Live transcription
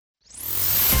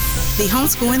The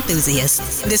Homeschool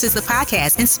Enthusiast. This is the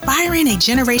podcast inspiring a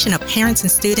generation of parents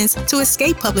and students to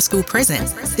escape public school prison,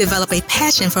 develop a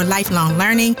passion for lifelong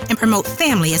learning, and promote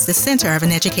family as the center of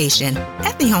an education.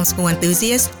 At The Homeschool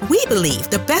Enthusiast, we believe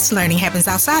the best learning happens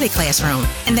outside a classroom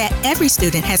and that every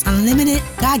student has unlimited,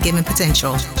 God-given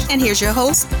potential. And here's your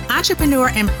host, entrepreneur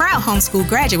and proud homeschool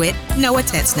graduate, Noah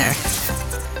Tetzner.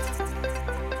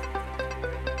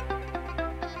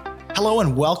 Hello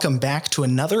and welcome back to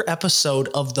another episode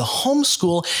of The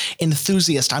Homeschool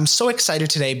Enthusiast. I'm so excited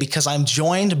today because I'm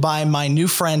joined by my new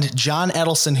friend, John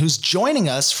Edelson, who's joining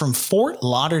us from Fort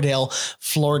Lauderdale,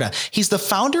 Florida. He's the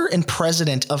founder and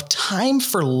president of Time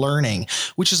for Learning,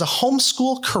 which is a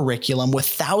homeschool curriculum with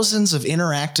thousands of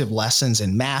interactive lessons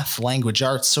in math, language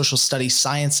arts, social studies,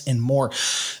 science, and more.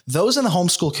 Those in the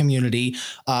homeschool community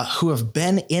who have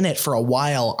been in it for a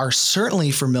while are certainly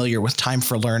familiar with Time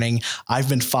for Learning. I've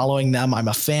been following them. I'm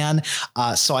a fan.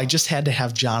 So I just had to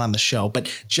have John on the show. But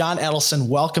John Edelson,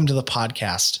 welcome to the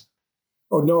podcast.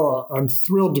 Oh, Noah, I'm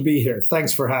thrilled to be here.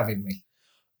 Thanks for having me.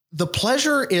 The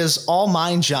pleasure is all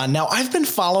mine, John. Now, I've been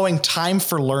following Time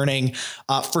for Learning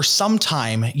for some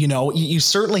time. You know, you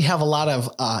certainly have a lot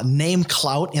of name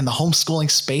clout in the homeschooling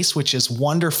space, which is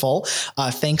wonderful,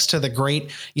 thanks to the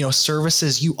great,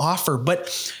 services you offer.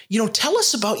 But, tell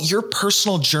us about your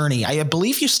personal journey. I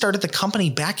believe you started the company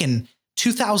back in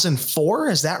 2004,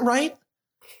 is that right?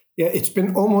 Yeah, it's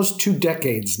been almost 2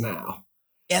 decades now.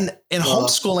 And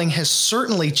homeschooling has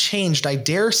certainly changed. I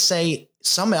dare say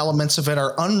some elements of it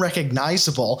are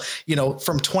unrecognizable,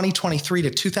 from 2023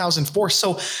 to 2004.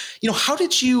 So, how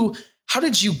did you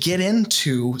get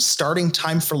into starting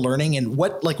Time for Learning, and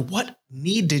what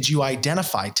need did you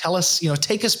identify? Tell us,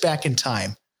 take us back in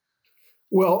time.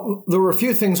 Well, there were a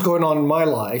few things going on in my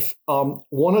life.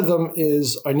 One of them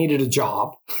is I needed a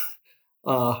job.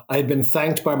 I had been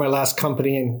thanked by my last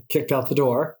company and kicked out the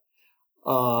door.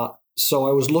 So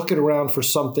I was looking around for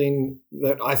something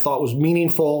that I thought was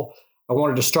meaningful. I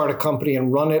wanted to start a company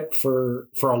and run it for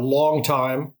a long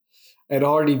time. I'd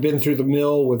already been through the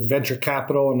mill with venture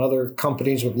capital and other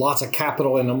companies with lots of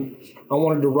capital in them. I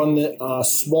wanted to run the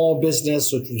small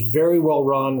business, which was very well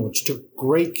run, which took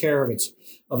great care of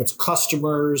its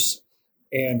customers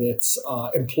and its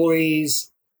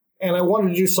employees. And I wanted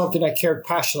to do something I cared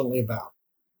passionately about.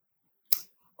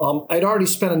 I'd already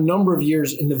spent a number of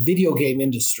years in the video game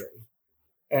industry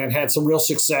and had some real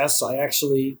success. I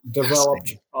actually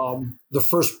developed the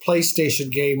first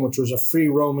PlayStation game, which was a free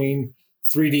roaming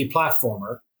 3D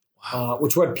platformer,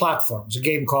 which went platforms, a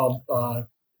game called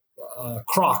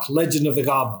Croc, Legend of the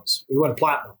Goblins. We went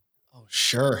platinum. Oh,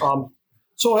 sure.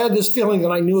 So I had this feeling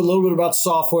that I knew a little bit about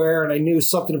software and I knew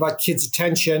something about kids'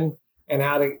 attention and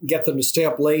how to get them to stay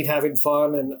up late having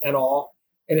fun and all.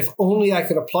 And if only I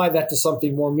could apply that to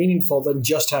something more meaningful than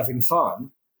just having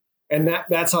fun. And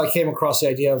that's how I came across the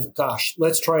idea of, gosh,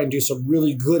 let's try and do some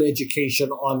really good education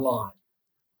online.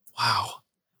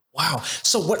 Wow.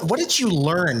 So what did you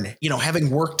learn, having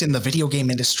worked in the video game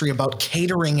industry, about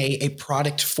catering a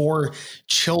product for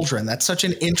children? That's such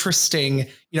an interesting,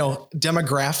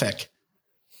 demographic.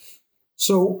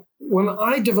 So when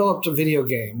I developed a video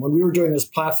game, when we were doing this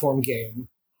platform game,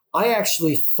 I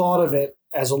actually thought of it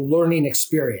as a learning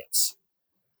experience,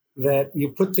 that you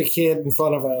put the kid in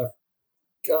front of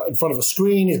a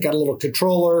screen. He's got a little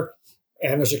controller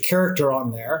and there's a character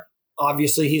on there.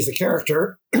 Obviously, he's the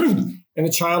character and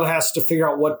the child has to figure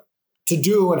out what to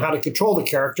do and how to control the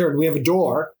character. And we have a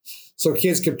door. So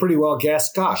kids can pretty well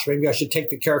guess, gosh, maybe I should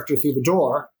take the character through the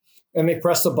door. And they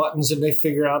press the buttons and they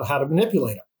figure out how to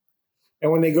manipulate them.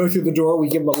 And when they go through the door, we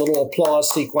give them a little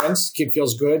applause sequence. Kid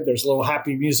feels good. There's a little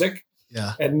happy music.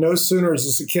 Yeah. And no sooner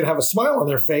does the kid have a smile on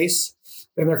their face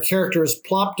than their character is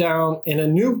plopped down in a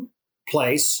new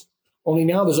place. Only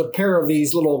now there's a pair of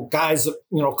these little guys that,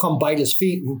 come bite his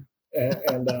feet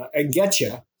and get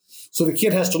you. So the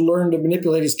kid has to learn to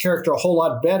manipulate his character a whole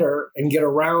lot better and get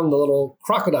around the little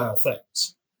crocodile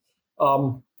things.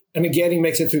 And again, he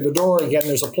makes it through the door. Again,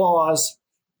 there's applause.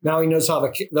 Now he knows how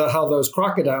those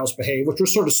crocodiles behave, which are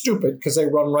sort of stupid because they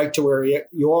run right to where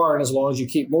you are. And as long as you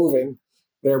keep moving,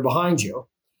 they're behind you.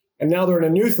 And now they're in a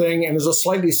new thing, and there's a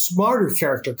slightly smarter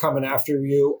character coming after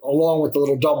you along with the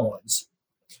little dumb ones.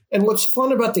 And what's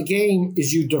fun about the game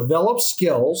is you develop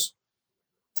skills,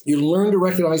 you learn to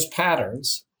recognize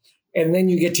patterns, and then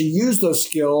you get to use those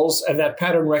skills and that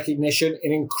pattern recognition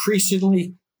in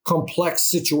increasingly complex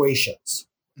situations.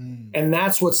 And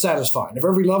that's what's satisfying. If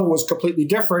every level was completely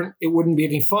different, it wouldn't be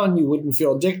any fun. You wouldn't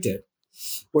feel addicted.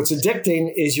 What's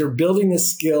addicting is you're building the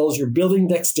skills, you're building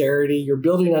dexterity, you're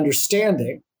building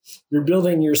understanding, you're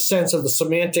building your sense of the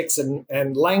semantics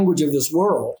and language of this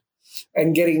world,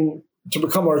 and getting to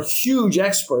become a huge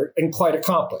expert and quite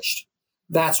accomplished.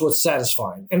 That's what's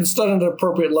satisfying. And it's done at an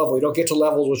appropriate level. You don't get to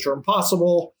levels which are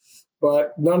impossible,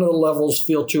 but none of the levels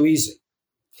feel too easy.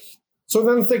 So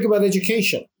then think about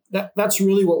education. That's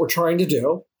really what we're trying to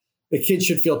do. The kids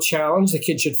should feel challenged. The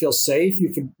kids should feel safe.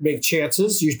 You can make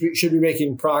chances. You should be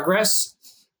making progress.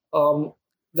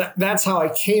 That's how I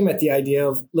came at the idea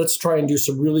of let's try and do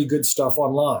some really good stuff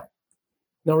online.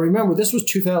 Now, remember, this was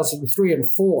 2003 and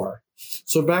 4.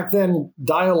 So back then,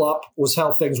 dial-up was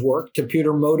how things worked.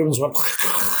 Computer modems went,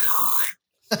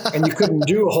 and you couldn't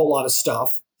do a whole lot of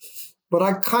stuff. But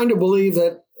I kind of believe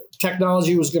that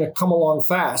technology was going to come along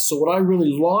fast. So what I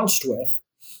really launched with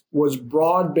was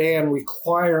broadband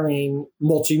requiring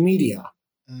multimedia,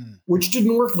 which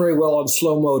didn't work very well on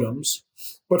slow modems.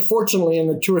 But fortunately, in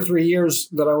the 2 or 3 years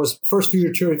that I was, first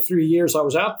 2 or 3 years I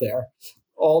was out there,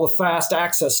 all the fast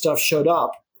access stuff showed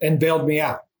up and bailed me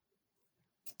out.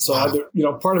 So,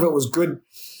 wow. Part of it was good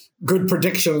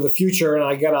prediction of the future, and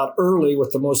I got out early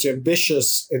with the most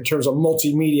ambitious in terms of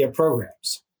multimedia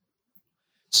programs.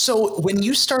 So when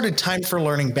you started Time for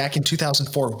Learning back in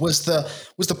 2004, was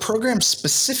the program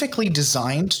specifically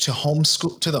designed to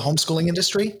the homeschooling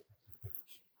industry?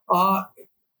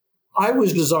 I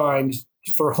was designed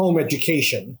for home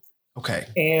education. Okay.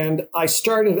 And I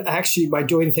started actually by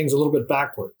doing things a little bit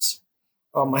backwards.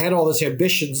 I had all these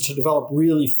ambitions to develop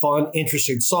really fun,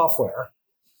 interesting software.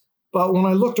 But when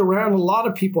I looked around, a lot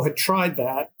of people had tried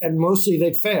that, and mostly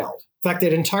they'd failed. In fact,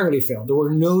 they'd entirely failed. There were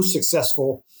no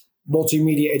successful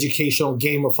multimedia educational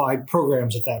gamified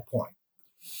programs at that point.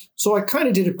 So I kind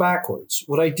of did it backwards.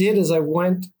 What I did is I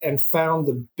went and found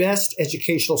the best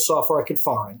educational software I could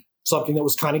find, something that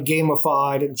was kind of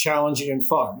gamified and challenging and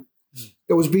fun,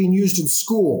 that was being used in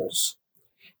schools,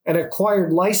 and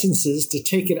acquired licenses to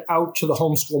take it out to the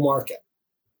homeschool market.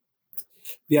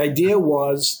 The idea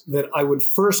was that I would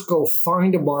first go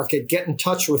find a market, get in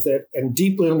touch with it, and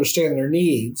deeply understand their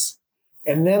needs.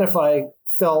 And then if I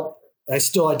felt I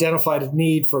still identified a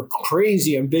need for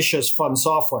crazy, ambitious, fun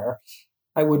software,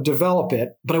 I would develop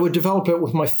it, but I would develop it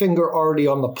with my finger already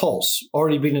on the pulse,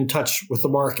 already being in touch with the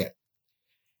market.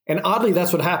 And oddly,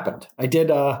 that's what happened.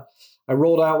 I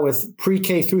rolled out with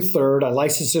pre-K through third. I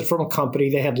licensed it from a company.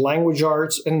 They had language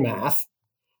arts and math.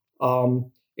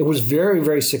 It was very,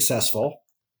 very successful.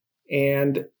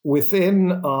 And within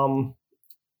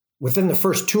the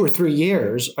first 2 or 3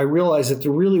 years, I realized that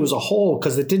there really was a hole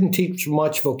because it didn't teach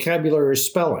much vocabulary or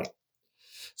spelling.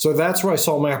 So that's where I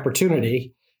saw my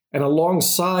opportunity. And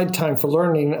alongside Time for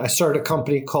Learning, I started a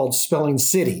company called Spelling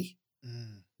City,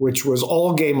 which was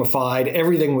all gamified.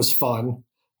 Everything was fun.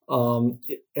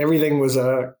 Everything was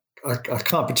a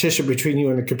competition between you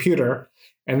and the computer.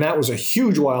 And that was a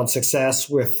huge, wild success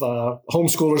with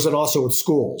homeschoolers and also with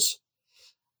schools.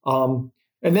 And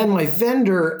then my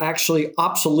vendor actually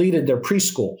obsoleted their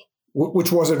preschool,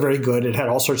 which wasn't very good. It had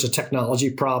all sorts of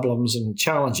technology problems and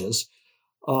challenges.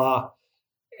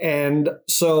 And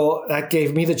so that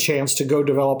gave me the chance to go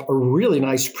develop a really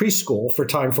nice preschool for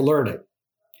Time for Learning.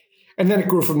 And then it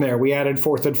grew from there. We added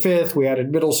 4th and 5th. We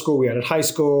added middle school. We added high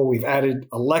school. We've added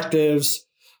electives.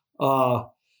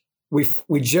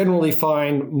 We generally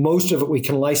find most of it we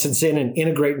can license in and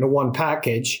integrate into one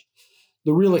package.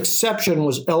 The real exception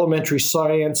was elementary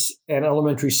science and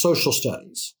elementary social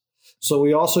studies. So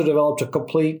we also developed a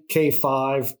complete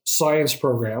K-5 science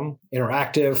program,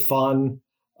 interactive, fun.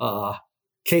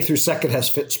 K through second has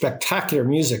spectacular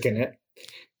music in it.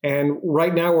 And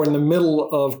right now we're in the middle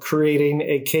of creating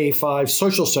a K-5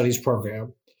 social studies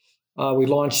program. We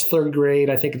launched 3rd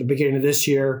grade, I think, at the beginning of this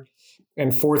year,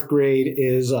 and 4th grade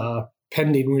is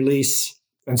pending release,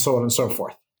 and so on and so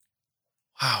forth.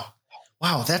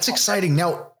 Wow, that's exciting.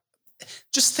 Now,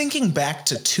 just thinking back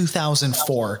to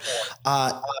 2004,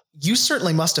 you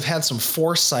certainly must have had some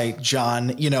foresight,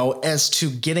 John, as to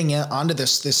getting onto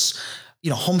this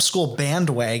homeschool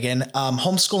bandwagon.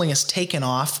 Homeschooling has taken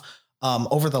off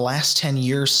over the last 10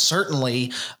 years,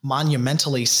 certainly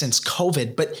monumentally since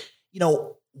COVID. But,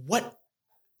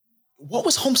 what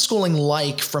was homeschooling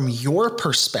like from your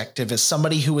perspective as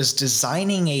somebody who was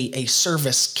designing a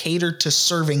service catered to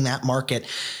serving that market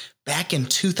back in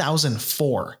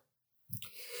 2004?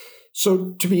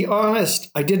 So to be honest,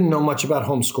 I didn't know much about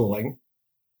homeschooling,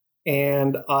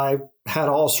 and I had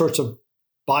all sorts of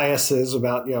biases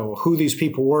about, who these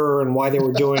people were and why they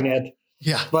were doing it.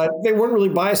 Yeah. But they weren't really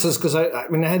biases because I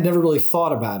had never really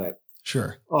thought about it.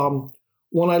 Sure.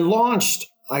 When I launched,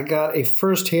 I got a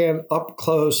firsthand, up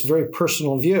close, very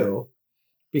personal view,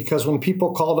 because when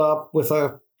people called up with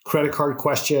a credit card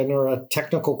question or a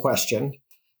technical question,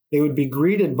 they would be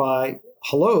greeted by,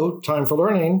 "Hello, Time for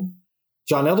Learning.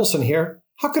 John Edelson here.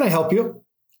 How can I help you?"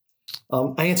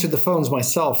 I answered the phones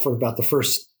myself for about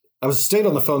I stayed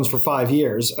on the phones for 5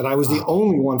 years, and I was the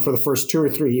only one for the first 2 or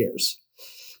 3 years.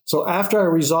 So after I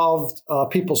resolved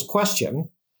people's question,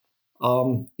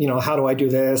 how do I do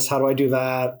this? How do I do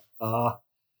that?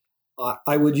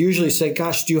 I would usually say,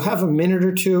 gosh, do you have a minute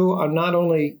or two? I'm not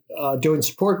only doing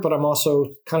support, but I'm also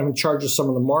kind of in charge of some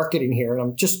of the marketing here. And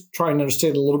I'm just trying to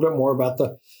understand a little bit more about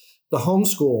the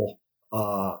homeschool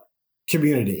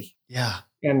community. Yeah.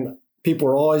 And people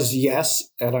are always yes.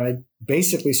 And I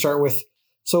basically start with,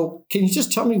 so can you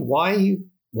just tell me why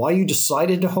you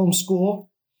decided to homeschool?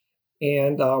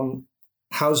 And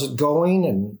how's it going?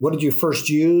 And what did you first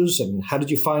use? And how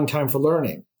did you find time for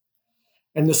learning?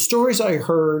 And the stories I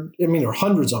heard, I mean, there are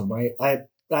hundreds of them. I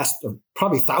asked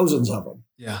probably thousands of them.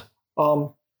 Yeah.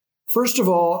 First of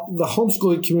all, the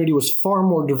homeschooling community was far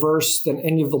more diverse than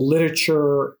any of the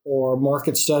literature or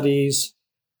market studies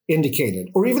indicated,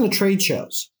 or even the trade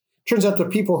shows. Turns out the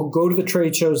people who go to the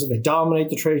trade shows and they dominate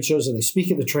the trade shows and they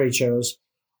speak at the trade shows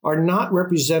are not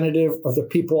representative of the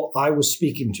people I was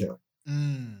speaking to.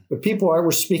 The people I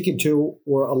was speaking to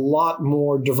were a lot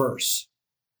more diverse.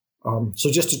 So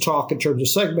just to talk in terms of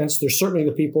segments, there's certainly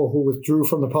the people who withdrew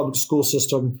from the public school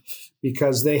system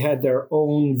because they had their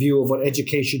own view of what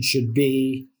education should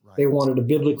be. Right. They wanted a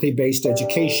biblically based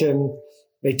education.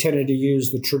 They tended to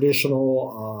use the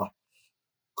traditional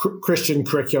Christian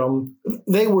curriculum.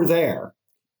 They were there.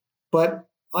 But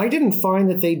I didn't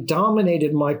find that they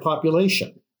dominated my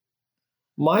population.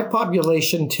 My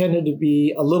population tended to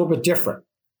be a little bit different.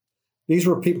 These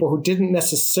were people who didn't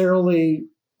necessarily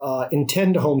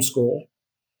intend to homeschool.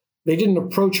 They didn't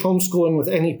approach homeschooling with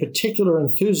any particular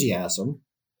enthusiasm.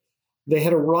 They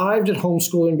had arrived at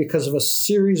homeschooling because of a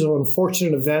series of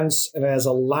unfortunate events and as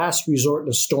a last resort in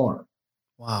a storm.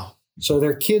 Wow. So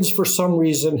their kids, for some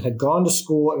reason, had gone to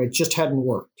school and it just hadn't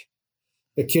worked.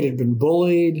 The kid had been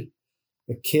bullied.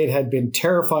 The kid had been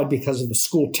terrified because of the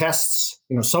school tests.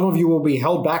 Some of you will be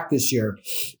held back this year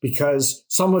because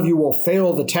some of you will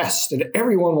fail the test and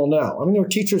everyone will know. I mean, there were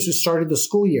teachers who started the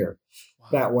school year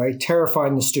that way,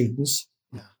 terrifying the students.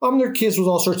 Yeah. There are kids with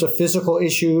all sorts of physical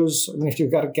issues. I mean, if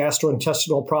you've got a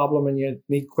gastrointestinal problem and you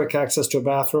need quick access to a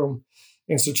bathroom,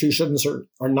 institutions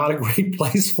are not a great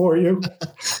place for you.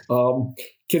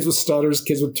 Kids with stutters,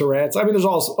 kids with Tourette's. I mean, there's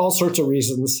all sorts of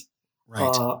reasons.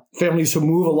 Right. Families who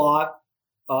move a lot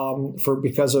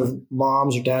because of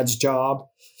mom's or dad's job.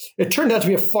 It turned out to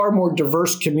be a far more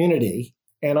diverse community.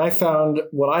 And I found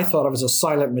what I thought of as a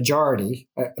silent majority.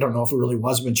 I don't know if it really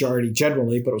was a majority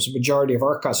generally, but it was a majority of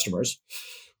our customers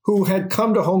who had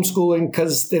come to homeschooling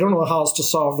because they don't know how else to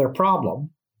solve their problem.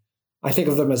 I think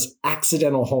of them as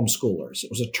accidental homeschoolers.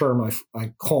 It was a term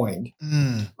I coined.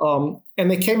 And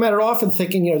they came at it often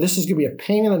thinking, this is going to be a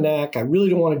pain in the neck. I really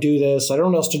don't want to do this. I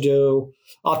don't know what else to do.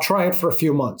 I'll try it for a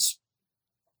few months.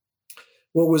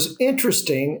 What was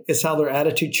interesting is how their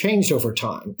attitude changed over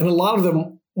time. And a lot of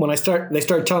them, when they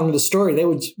started telling me the story,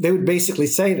 they would basically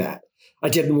say that. I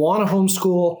didn't want to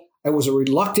homeschool. I was a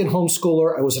reluctant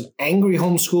homeschooler. I was an angry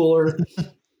homeschooler.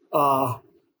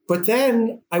 But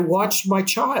then I watched my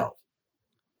child.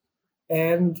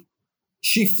 And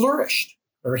she flourished,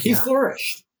 or he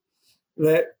flourished.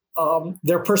 That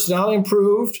their personality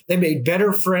improved. They made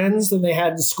better friends than they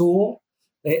had in school.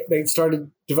 They started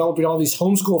developing all these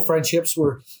homeschool friendships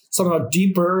were somehow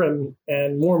deeper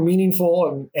and more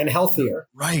meaningful and healthier.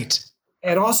 Right.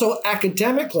 And also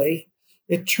academically,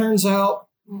 it turns out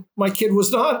my kid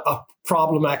was not a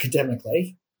problem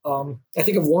academically. I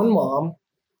think of one mom,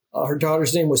 her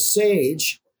daughter's name was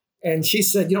Sage. And she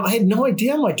said, I had no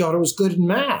idea my daughter was good in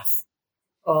math.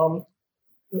 The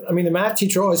math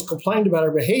teacher always complained about her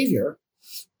behavior,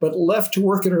 but left to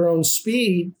work at her own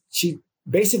speed. She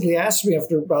basically asked me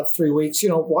after about 3 weeks,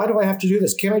 why do I have to do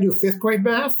this? Can't I do 5th grade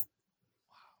math?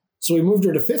 So we moved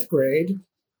her to 5th grade.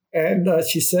 And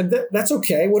she said, that's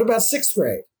okay. What about 6th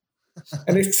grade?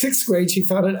 And in 6th grade, she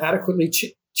found it adequately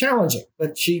challenging,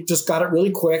 that she just got it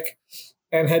really quick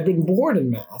and had been bored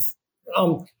in math.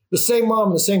 The same mom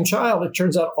and the same child, it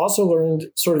turns out, also learned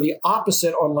sort of the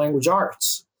opposite on language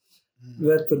arts,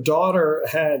 that the daughter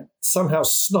had somehow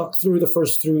snuck through the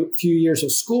first few years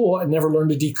of school and never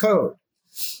learned to decode.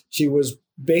 She was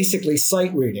basically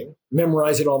sight reading,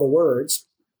 memorizing all the words.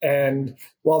 And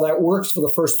while that works for the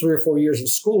first 3 or 4 years of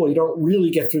school, you don't really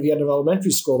get through the end of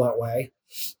elementary school that way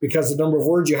because the number of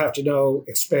words you have to know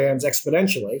expands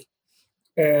exponentially.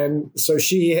 And so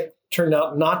she turned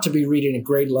out not to be reading at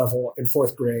grade level in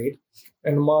 4th grade.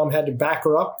 And the mom had to back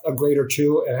her up a grade or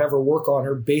two and have her work on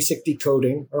her basic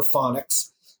decoding or phonics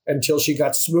until she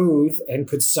got smooth and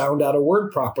could sound out a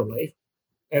word properly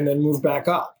and then move back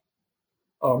up.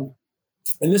 And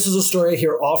this is a story I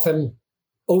hear often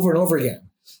over and over again.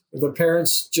 The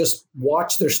parents just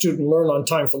watch their student learn on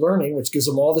Time for Learning, which gives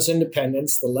them all this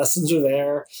independence. The lessons are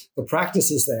there, the practice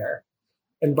is there.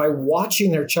 And by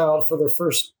watching their child for their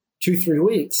first 2-3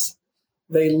 weeks,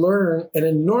 they learn an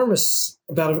enormous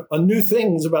about new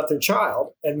things about their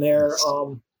child and their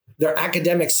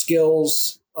academic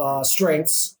skills,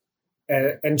 strengths,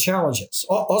 and challenges.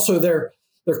 Also, their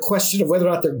question of whether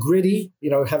or not they're gritty.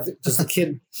 Does the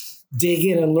kid dig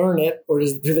in and learn it, or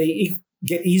do they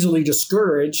get easily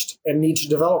discouraged and need to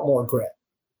develop more grit?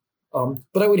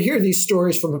 But I would hear these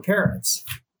stories from the parents.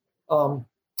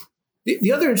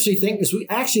 The other interesting thing is we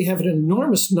actually have an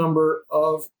enormous number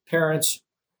of parents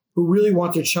who really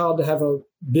want their child to have a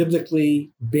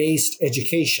biblically based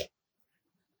education.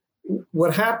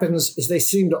 What happens is they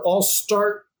seem to all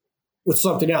start with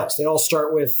something else. They all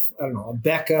start with, I don't know, a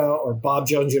Becca or Bob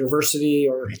Jones University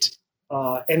or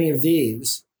any of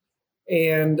these.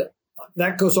 And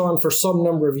that goes on for some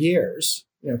number of years,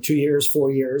 2 years,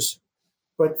 4 years.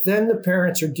 But then the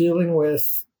parents are dealing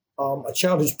with a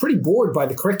child who's pretty bored by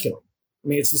the curriculum. I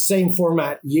mean, it's the same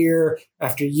format year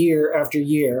after year after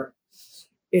year.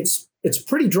 It's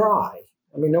pretty dry.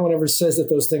 I mean, no one ever says that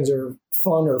those things are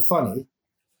fun or funny.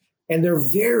 And they're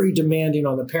very demanding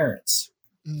on the parents.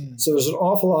 So there's an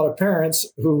awful lot of parents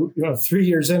who, 3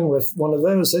 years in with one of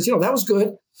those says, that was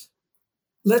good.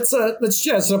 Let's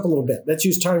jazz it up a little bit. Let's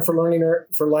use Time for Learning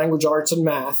for language arts and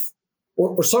math,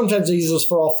 or sometimes they use this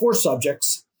for all 4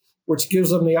 subjects, which gives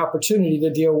them the opportunity to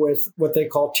deal with what they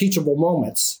call teachable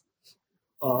moments.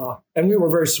 And we were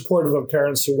very supportive of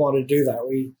parents who wanted to do that.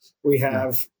 We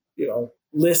have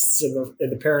lists in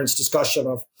the parents' discussion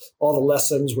of all the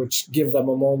lessons, which give them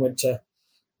a moment to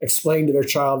explain to their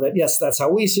child that, yes, that's how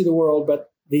we see the world,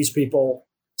 but these people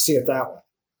see it that way.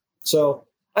 So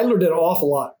I learned an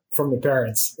awful lot from the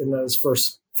parents in those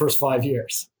first 5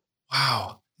 years.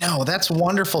 Wow. No, that's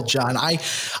wonderful, John.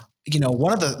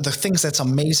 One of the things that's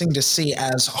amazing to see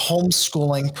as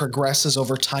homeschooling progresses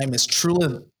over time is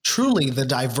truly the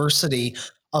diversity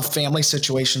of family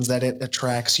situations that it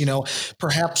attracts.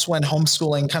 Perhaps when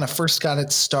homeschooling kind of first got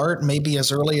its start, maybe as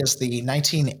early as the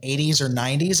 1980s or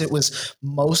 90s, it was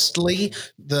mostly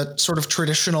the sort of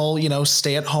traditional,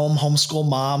 stay-at-home homeschool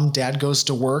mom, dad goes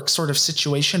to work sort of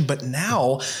situation. But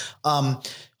now,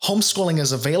 homeschooling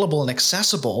is available and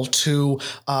accessible to,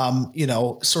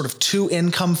 sort of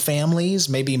 2-income families.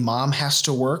 Maybe mom has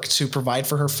to work to provide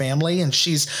for her family and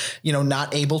she's,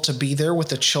 not able to be there with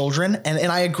the children.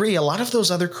 And I agree, a lot of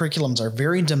those other curriculums are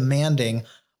very demanding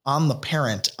on the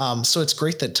parent. So it's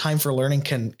great that Time for Learning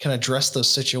can address those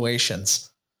situations.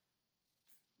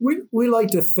 We like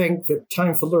to think that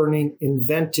Time for Learning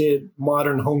invented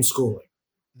modern homeschooling.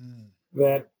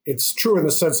 That it's true in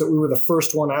the sense that we were the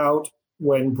first one out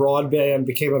when broadband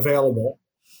became available.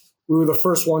 We were the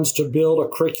first ones to build a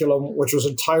curriculum which was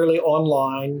entirely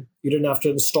online. You didn't have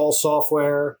to install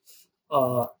software.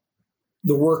 The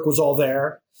work was all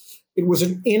there. It was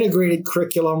an integrated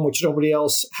curriculum, which nobody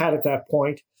else had at that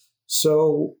point.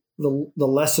 So the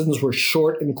lessons were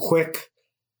short and quick.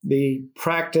 The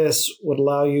practice would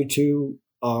allow you to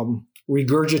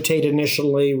regurgitate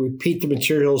initially, repeat the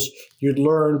materials you'd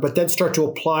learned, but then start to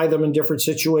apply them in different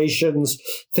situations,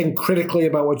 think critically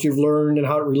about what you've learned and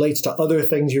how it relates to other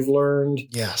things you've learned.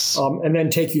 Yes. And then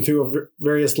take you through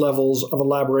various levels of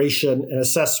elaboration and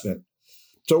assessment.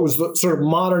 So it was the sort of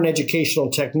modern educational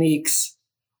techniques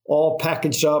all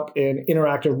packaged up in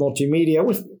interactive multimedia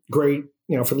with great,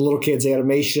 for the little kids,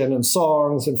 animation and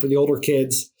songs, and for the older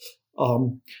kids,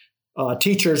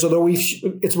 teachers, although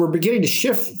we're beginning to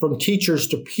shift from teachers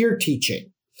to peer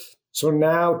teaching. So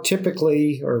now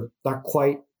typically, or not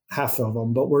quite half of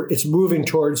them, but it's moving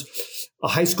towards a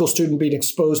high school student being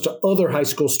exposed to other high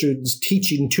school students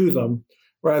teaching to them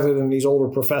rather than these older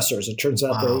professors. It turns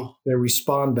out they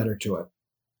respond better to it.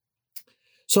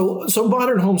 So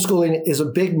modern homeschooling is a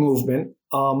big movement.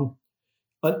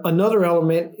 Another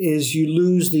element is you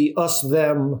lose the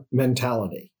us-them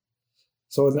mentality.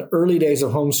 So in the early days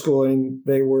of homeschooling,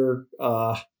 they were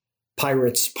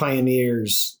pirates,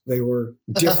 pioneers. They were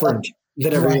different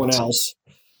than everyone else.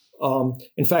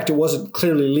 In fact, it wasn't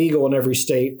clearly legal in every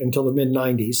state until the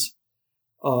mid-90s.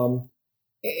 And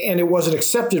it wasn't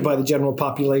accepted by the general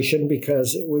population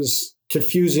because it was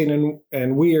confusing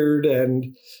and weird,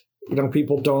 and young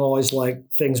people don't always like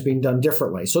things being done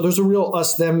differently. So there's a real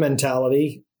us-them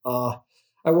mentality. I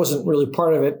wasn't really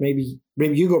part of it. Maybe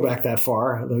you go back that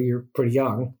far, although you're pretty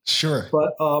young. Sure.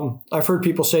 But I've heard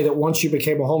people say that once you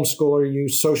became a homeschooler, you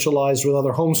socialized with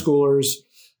other homeschoolers.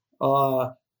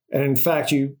 And in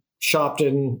fact, you shopped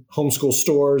in homeschool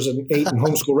stores and ate in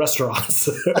homeschool restaurants.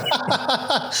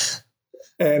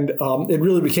 And it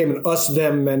really became an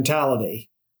us-them mentality.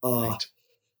 Right.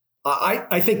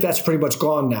 I think that's pretty much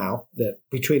gone now, that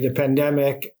between the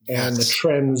pandemic and the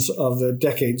trends of the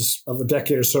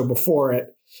decade or so before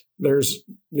it,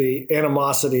 the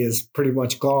animosity is pretty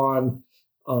much gone.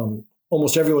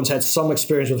 Almost everyone's had some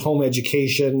experience with home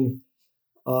education.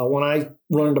 When I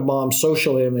run into moms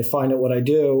socially and they find out what I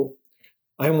do,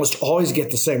 I almost always get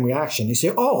the same reaction. They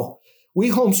say, "Oh, we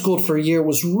homeschooled for a year. It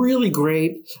was really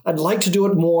great. I'd like to do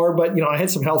it more, but I had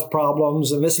some health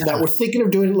problems and this and that. We're thinking of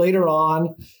doing it later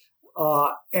on."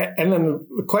 And then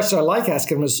the question I like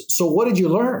asking them is, "So what did you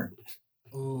learn?"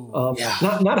 Ooh,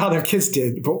 Not how their kids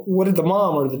did, but what did the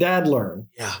mom or the dad learn?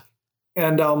 Yeah.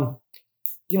 And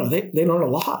they learned a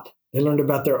lot. They learned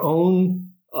about their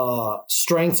own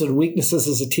strengths and weaknesses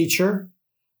as a teacher.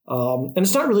 And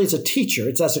it's not really as a teacher,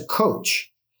 it's as a coach.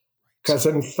 Because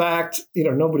in fact,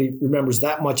 nobody remembers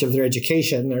that much of their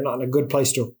education. They're not in a good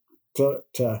place to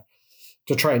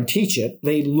try and teach it.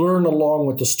 They learn along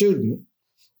with the student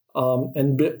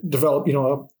and develop,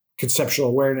 a conceptual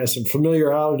awareness and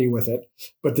familiarity with it.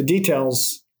 But the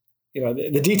details,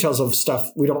 the details of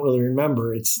stuff we don't really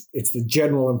remember. It's the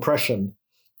general impression,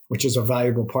 which is a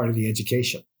valuable part of the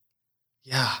education.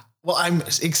 Yeah. Well, I'm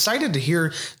excited to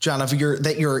hear, John,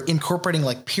 that you're incorporating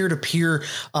like peer-to-peer,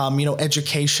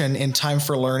 education in Time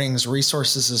for Learning's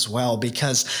resources as well.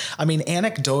 Because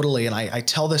anecdotally, and I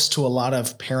tell this to a lot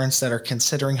of parents that are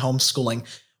considering homeschooling,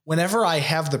 whenever I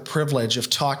have the privilege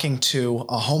of talking to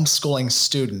a homeschooling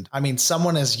student,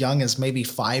 someone as young as maybe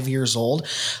 5 years old,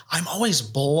 I'm always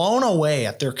blown away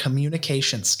at their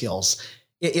communication skills.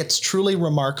 It's truly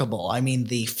remarkable.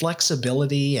 The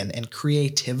flexibility and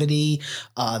creativity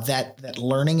that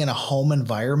learning in a home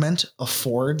environment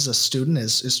affords a student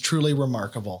is truly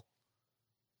remarkable.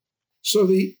 So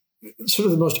the sort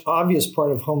of the most obvious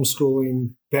part of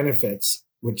homeschooling benefits,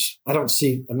 which I don't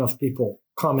see enough people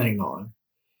commenting on,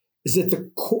 is that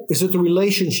the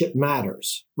relationship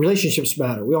matters. Relationships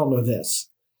matter. We all know this.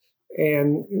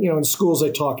 And in schools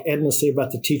they talk endlessly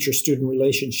about the teacher-student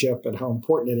relationship and how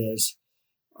important it is.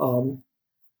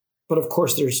 But of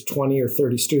course, there's 20 or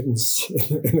 30 students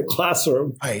in the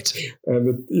classroom, right?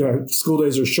 And school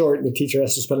days are short, and the teacher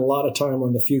has to spend a lot of time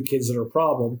on the few kids that are a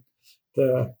problem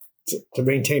to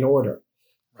maintain order.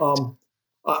 Right.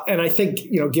 And I think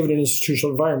given an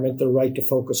institutional environment, they're right to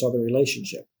focus on the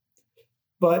relationship.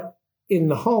 But in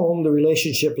the home, the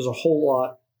relationship is a whole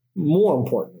lot more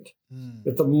important.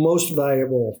 That the most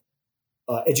valuable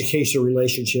educational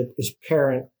relationship is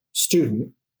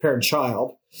parent-student.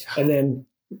 Parent-child, and then,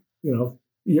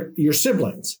 your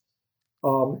siblings.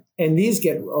 And these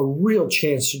get a real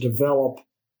chance to develop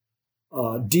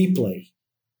deeply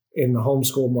in the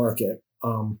homeschool market.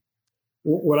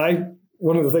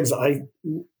 One of the things I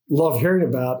love hearing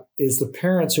about is the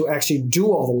parents who actually do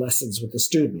all the lessons with the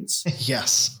students.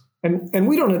 Yes. And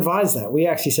we don't advise that. We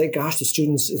actually say, gosh, the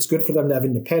students, it's good for them to have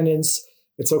independence.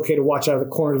 It's okay to watch out of the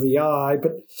corner of the eye,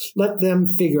 but let them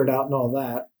figure it out and all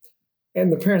that. And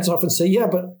the parents often say, yeah,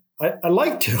 but I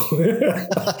like to.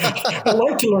 I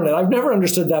like to learn it. I've never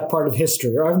understood that part of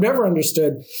history, or I've never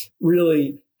understood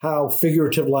really how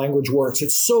figurative language works.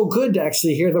 It's so good to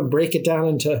actually hear them break it down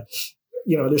into,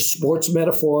 there's sports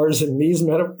metaphors and these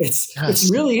It's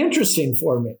really interesting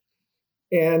for me.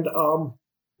 And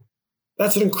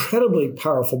that's an incredibly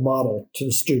powerful model to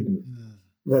the student,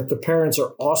 that the parents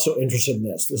are also interested in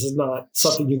this. This is not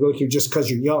something you go through just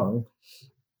because you're young.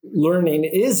 Learning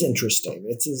is interesting.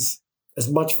 It's as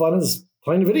much fun as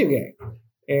playing a video game.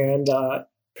 And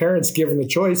parents, given the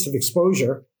choice of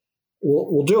exposure,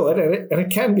 will do it. And it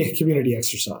can be a community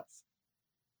exercise.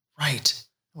 Right.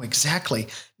 Exactly.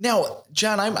 Now,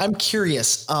 John, I'm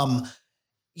curious. I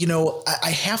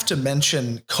have to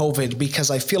mention COVID because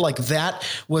I feel like that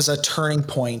was a turning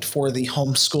point for the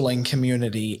homeschooling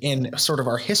community in sort of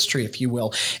our history, if you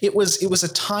will. It was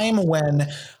a time when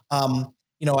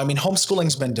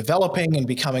homeschooling's been developing and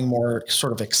becoming more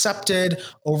sort of accepted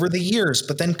over the years,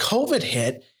 but then COVID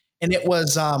hit and it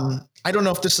was, I don't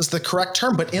know if this is the correct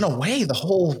term, but in a way, the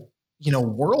whole,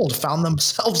 world found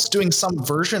themselves doing some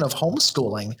version of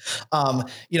homeschooling,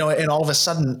 and all of a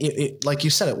sudden it like you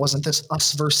said, it wasn't this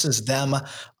us versus them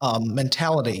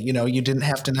mentality. You didn't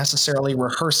have to necessarily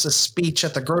rehearse a speech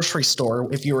at the grocery store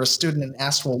if you were a student and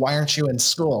asked, well, why aren't you in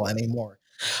school anymore?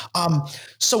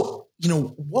 So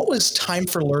what was Time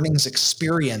for Learning's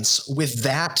experience with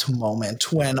that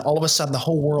moment when all of a sudden the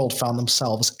whole world found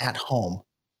themselves at home?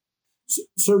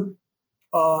 So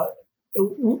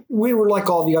we were like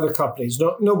all the other companies.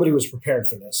 Nobody was prepared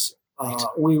for this.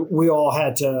 We all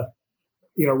had to,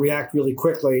 react really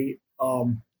quickly.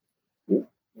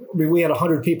 we had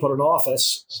 100 people in an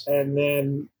office, and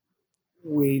then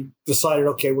we decided,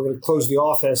 okay, we're going to close the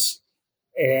office.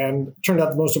 And it turned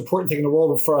out the most important thing in the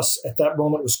world for us at that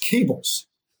moment was cables,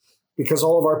 because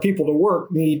all of our people to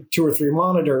work need 2 or 3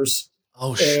 monitors.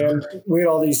 Oh, sure. And we had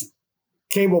all these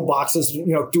cable boxes.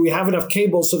 Do we have enough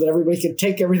cables so that everybody could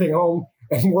take everything home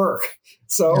and work?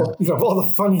 So, all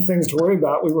the funny things to worry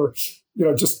about, we were,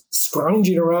 just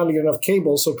scrounging around to get enough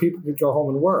cables so people could go home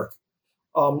and work.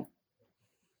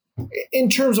 In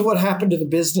terms of what happened to the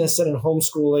business and in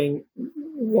homeschooling,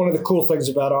 one of the cool things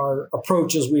about our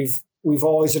approach is we've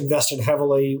always invested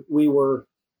heavily. We were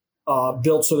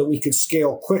built so that we could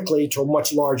scale quickly to a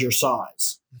much larger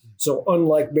size. So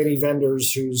unlike many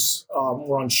vendors who's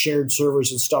were on shared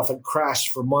servers and stuff and crashed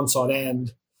for months on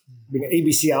end,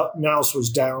 ABC Mouse was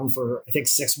down for, I think,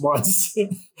 6 months.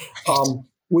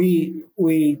 We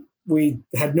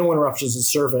had no interruptions in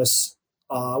service.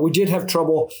 We did have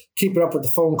trouble keeping up with the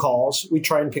phone calls. We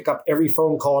try and pick up every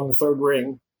phone call in the third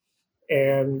ring.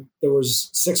 And there was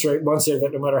 6 or 8 months there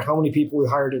that no matter how many people we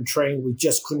hired and trained, we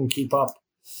just couldn't keep up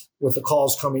with the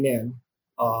calls coming in,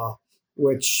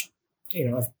 which,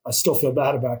 I still feel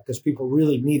bad about because people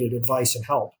really needed advice and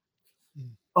help.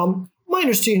 My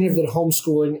understanding of that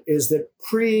homeschooling is that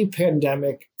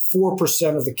pre-pandemic,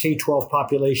 4% of the K-12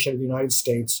 population of the United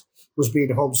States was being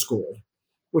homeschooled,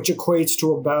 which equates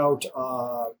to about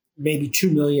maybe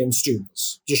 2 million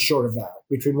students, just short of that,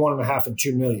 between 1.5 and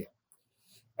 2 million.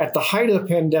 At the height of the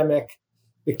pandemic,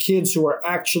 the kids who are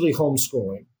actually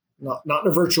homeschooling, not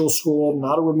in a virtual school,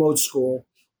 not a remote school,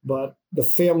 but the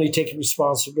family taking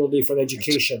responsibility for the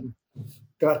education,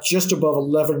 got just above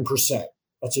 11%.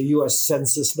 That's a U.S.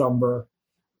 Census number.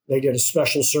 They did a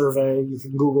special survey. You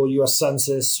can Google U.S.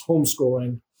 Census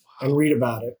homeschooling and read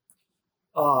about it.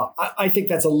 I think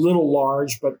that's a little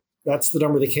large, but that's the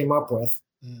number they came up with.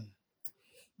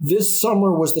 This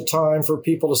summer was the time for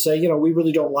people to say, we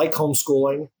really don't like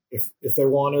homeschooling if they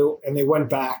want to, and they went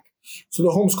back. So the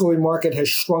homeschooling market has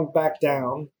shrunk back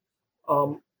down.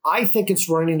 I think it's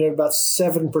running at about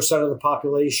 7% of the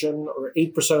population or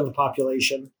 8% of the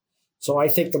population. So I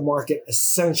think the market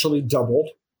essentially doubled.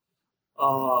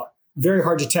 Very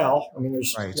hard to tell. I mean,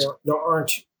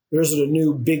 there isn't a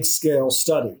new big scale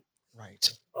study.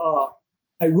 Right.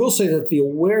 I will say that the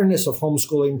awareness of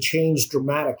homeschooling changed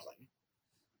dramatically.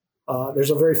 There's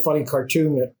a very funny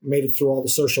cartoon that made it through all the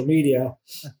social media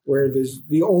where there's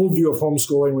the old view of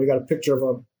homeschooling. We got a picture of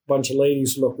a bunch of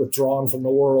ladies who look withdrawn from the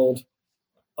world,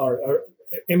 or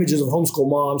images of homeschool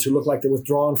moms who look like they're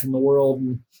withdrawn from the world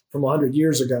and from 100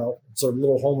 years ago. It's a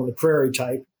little home on the prairie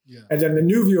type. Yeah. And then the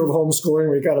new view of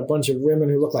homeschooling, we got a bunch of women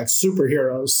who look like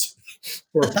superheroes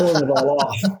who are pulling it all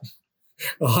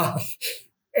off.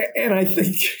 And I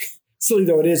think, silly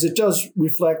though it is, it does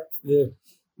reflect the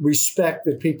respect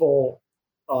that people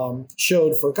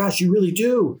showed for, gosh, you really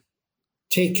do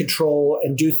take control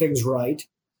and do things right.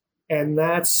 And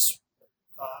that's,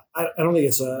 I don't think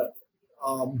it's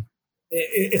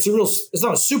it's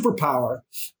not a superpower,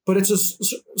 but it's a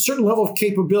certain level of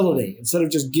capability. Instead of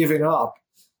just giving up,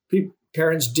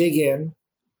 parents dig in.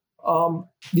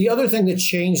 The other thing that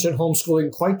changed in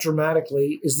homeschooling quite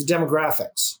dramatically is the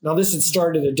demographics. Now, this had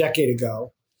started a decade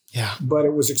ago, but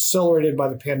it was accelerated by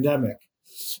the pandemic.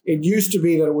 It used to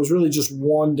be that it was really just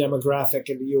one demographic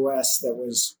in the U.S. that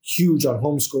was huge on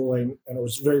homeschooling, and it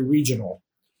was very regional.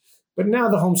 But now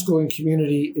the homeschooling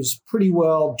community is pretty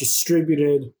well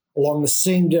distributed along the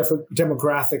same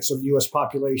demographics of the U.S.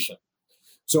 population.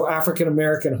 So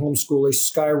African-American homeschooling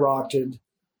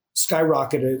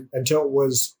skyrocketed until it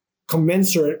was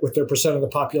commensurate with their percent of the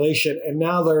population. And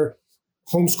now they're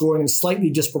homeschooling in slightly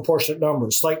disproportionate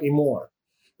numbers, slightly more.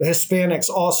 The Hispanics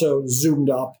also zoomed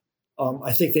up.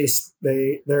 I think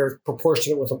they're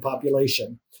proportionate with the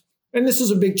population. And this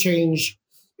is a big change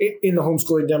in the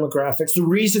homeschooling demographics. The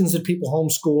reasons that people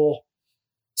homeschool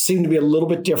seem to be a little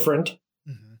bit different.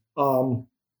 Mm-hmm.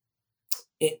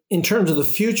 In terms of the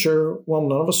future, well,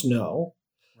 none of us know.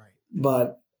 Right.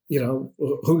 But,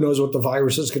 who knows what the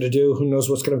virus is going to do? Who knows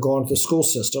what's going to go on to the school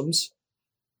systems?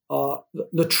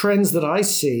 The trends that I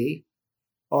see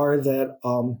are that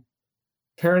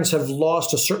parents have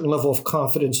lost a certain level of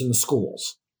confidence in the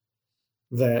schools,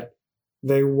 that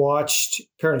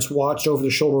parents watched over the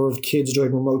shoulder of kids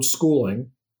doing remote schooling.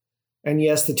 And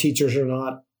yes, the teachers are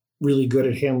not really good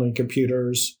at handling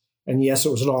computers. And yes,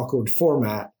 it was an awkward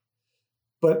format.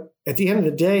 But at the end of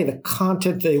the day, the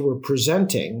content they were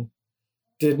presenting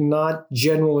did not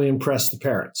generally impress the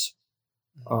parents.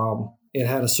 It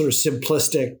had a sort of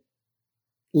simplistic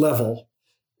level.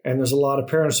 And there's a lot of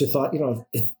parents who thought,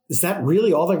 is that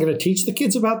really all they're going to teach the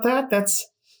kids about that?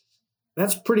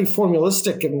 that's pretty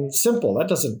formalistic and simple. That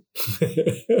doesn't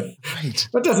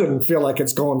that doesn't feel like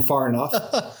it's going far enough.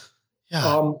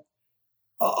 Yeah.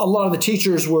 A lot of the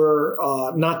teachers were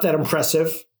not that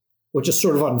impressive, which is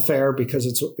sort of unfair because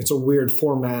it's a weird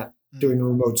format doing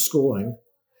remote schooling.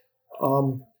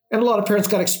 And a lot of parents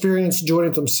got experience doing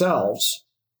it themselves.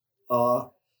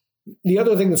 The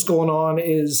other thing that's going on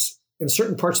is in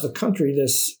certain parts of the country,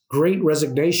 this great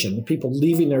resignation, people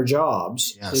leaving their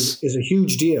jobs is a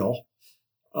huge deal,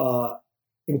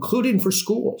 including for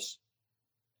schools.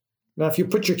 Now, if you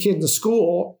put your kid in the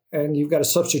school and you've got a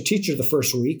substitute teacher the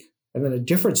first week and then a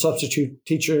different substitute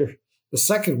teacher the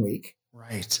second week.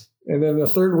 Right. And then the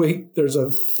third week, there's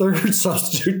a third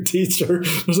substitute teacher.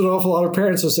 There's an awful lot of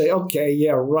parents who say, okay,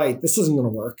 yeah, right, this isn't going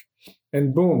to work.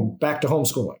 And boom, back to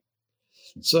homeschooling.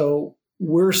 So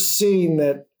we're seeing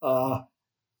that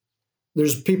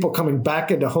there's people coming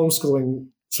back into homeschooling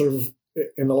sort of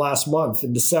in the last month,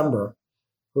 in December,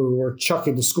 who were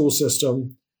chucking the school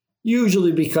system,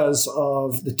 usually because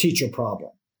of the teacher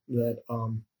problem. That,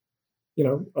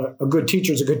 a good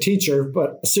teacher is a good teacher,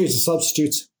 but a series of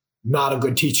substitutes, not a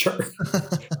good teacher.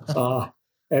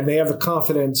 And they have the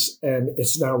confidence, and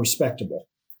it's now respectable.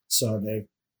 So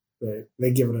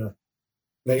they give it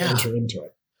enter into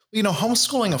it.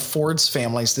 Homeschooling affords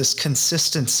families this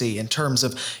consistency in terms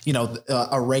of,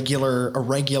 a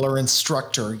regular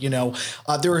instructor.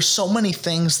 There are so many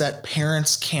things that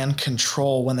parents can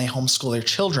control when they homeschool their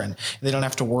children. They don't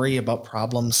have to worry about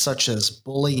problems such as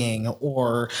bullying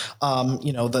or,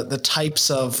 the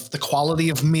types of the quality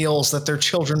of meals that their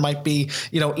children might be,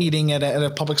 eating at a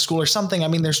public school or something. I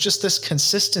mean, there's just this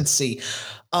consistency.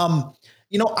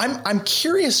 I'm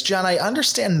curious, John. I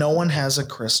understand no one has a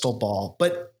crystal ball,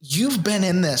 but you've been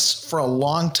in this for a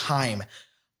long time.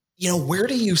 Where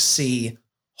do you see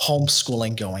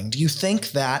homeschooling going? Do you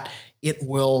think that it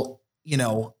will,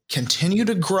 continue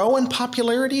to grow in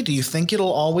popularity? Do you think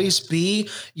it'll always be,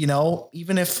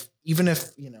 even if,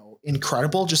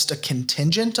 incredible, just a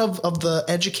contingent of the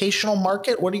educational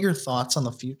market? What are your thoughts on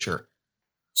the future?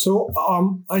 So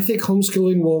I think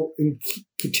homeschooling will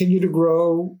continue to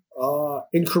grow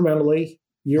incrementally,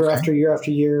 year after year after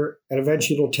year, and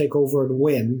eventually it'll take over and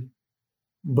win.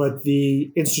 But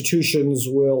the institutions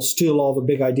will steal all the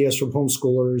big ideas from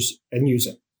homeschoolers and use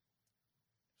it.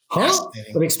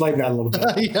 Let me explain that a little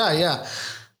bit. Yeah.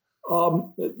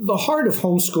 The heart of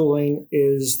homeschooling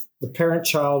is the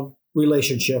parent-child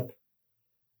relationship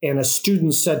and a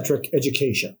student-centric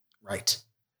education. Right.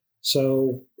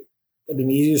 So, the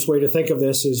easiest way to think of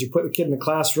this is you put the kid in the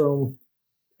classroom.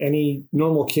 Any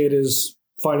normal kid is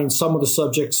finding some of the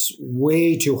subjects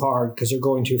way too hard because they're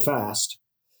going too fast.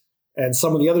 And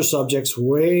some of the other subjects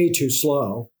way too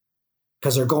slow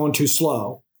because they're going too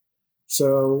slow.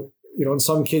 So, in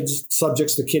some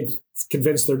subjects, the kid's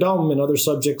convinced they're dumb. In other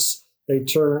subjects, they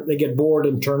get bored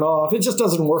and turn off. It just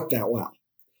doesn't work that well.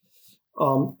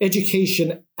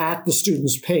 Education at the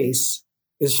student's pace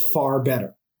is far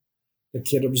better. The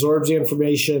kid absorbs the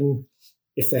information.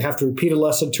 If they have to repeat a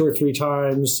lesson 2 or 3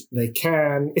 times, they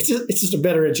can. It's just a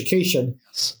better education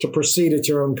to proceed at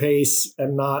your own pace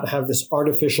and not have this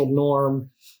artificial norm,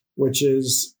 which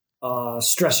is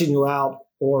stressing you out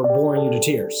or boring you to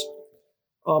tears.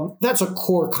 That's a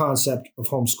core concept of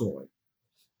homeschooling.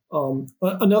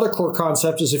 Another core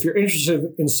concept is if you're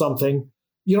interested in something,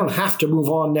 you don't have to move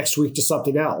on next week to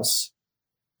something else.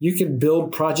 You can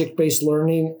build project-based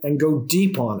learning and go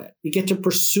deep on it. You get to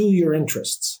pursue your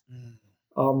interests.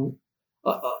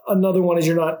 Another one is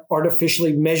you're not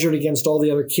artificially measured against all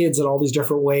the other kids in all these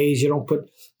different ways. You don't put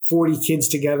 40 kids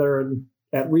together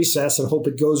at recess and hope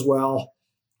it goes well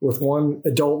with one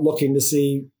adult looking to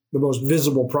see the most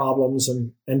visible problems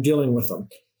and dealing with them.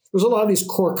 There's a lot of these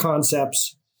core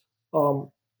concepts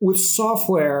with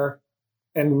software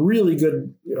and really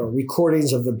good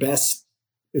recordings of the best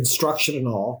instruction and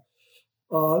all.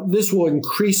 This will make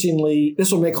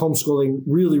homeschooling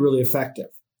really, really effective.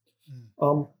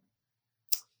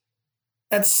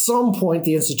 At some point,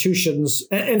 the institutions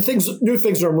and new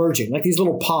things are emerging, like these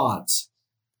little pods.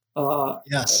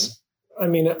 Yes.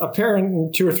 A parent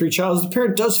and 2 or 3 children, the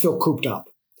parent does feel cooped up.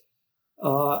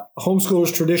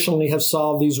 Homeschoolers traditionally have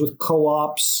solved these with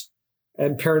co-ops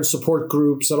and parent support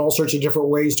groups and all sorts of different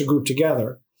ways to group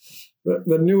together.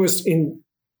 The newest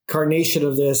incarnation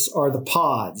of this are the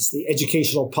pods, the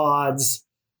educational pods,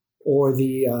 or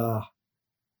the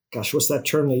what's that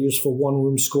term they use for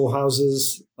one-room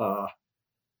schoolhouses?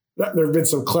 There have been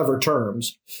some clever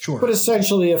terms. Sure. But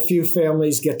essentially, a few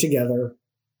families get together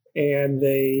and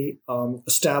they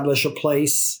establish a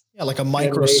place. Yeah, like a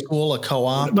micro school, a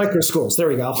co-op. Micro schools, there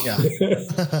we go.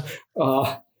 Yeah.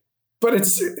 But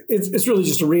it's really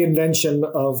just a reinvention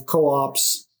of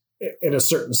co-ops in a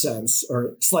certain sense,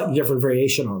 or slightly different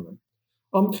variation on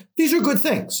them. These are good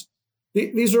things.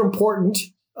 These are important.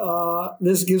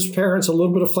 This gives parents a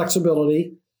little bit of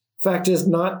flexibility. Fact is,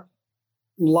 not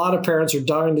a lot of parents are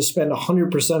dying to spend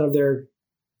 100%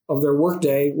 of their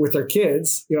workday with their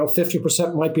kids.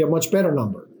 50% might be a much better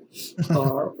number,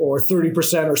 or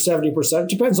 30% or 70%. It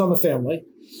depends on the family.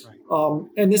 Right.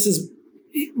 And this is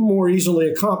more easily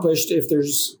accomplished if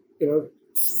there's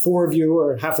 4 of you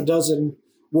or half a dozen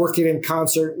working in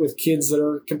concert with kids that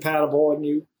are compatible, and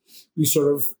you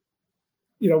sort of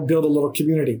build a little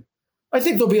community. I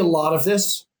think there'll be a lot of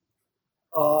this.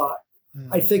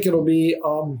 I think it'll be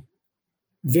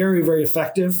very, very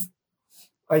effective.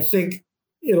 I think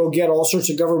it'll get all sorts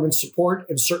of government support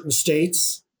in certain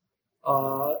states.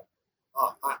 I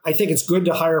think it's good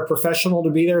to hire a professional to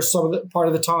be there part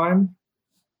of the time.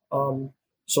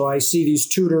 So I see these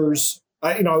tutors.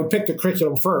 I would pick the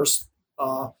curriculum first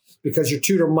because your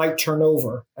tutor might turn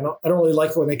over. I don't really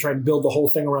like it when they try to build the whole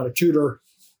thing around a tutor,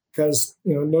 because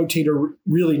no tutor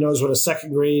really knows what a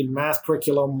second grade math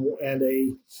curriculum and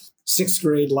a 6th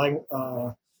grade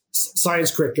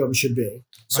science curriculum should be.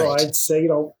 So right. I'd say,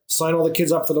 sign all the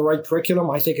kids up for the right curriculum.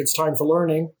 I think it's time for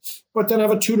learning, but then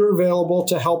have a tutor available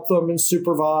to help them and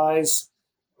supervise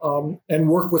and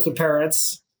work with the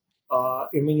parents.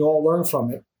 You all learn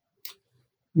from it.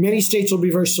 Many states will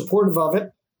be very supportive of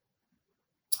it.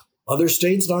 Other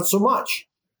states, not so much.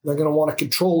 They're going to want to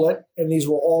control it, and these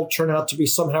will all turn out to be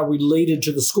somehow related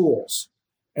to the schools.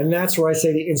 And that's where I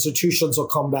say the institutions will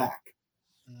come back.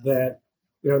 That,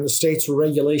 in the states where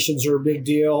regulations are a big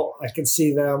deal, I can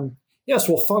see them, yes,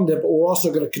 we'll fund it, but we're also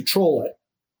going to control it.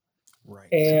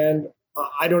 Right. And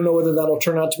I don't know whether that'll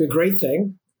turn out to be a great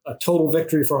thing, a total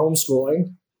victory for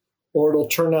homeschooling, or it'll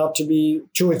turn out to be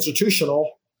too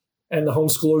institutional and the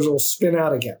homeschoolers will spin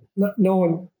out again. No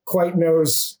one quite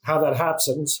knows how that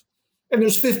happens. And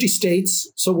there's 50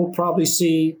 states, so we'll probably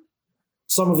see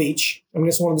some of each.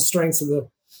 It's one of the strengths of the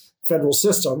federal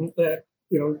system that,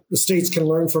 the states can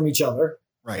learn from each other,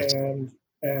 right, and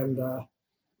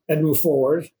move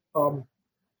forward. None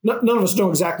of us know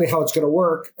exactly how it's going to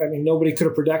work. Nobody could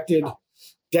have predicted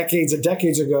decades and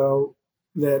decades ago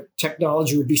that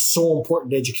technology would be so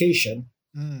important to education,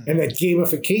 and that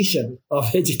gamification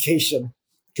of education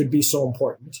could be so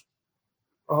important.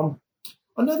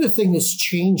 Another thing that's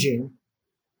changing,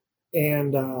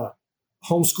 and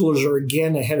homeschoolers are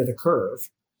again ahead of the curve,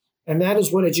 and that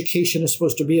is what education is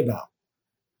supposed to be about.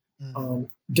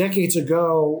 Decades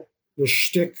ago,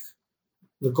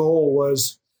 the goal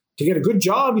was to get a good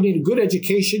job, you need a good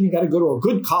education, you got to go to a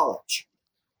good college.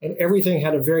 And everything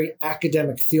had a very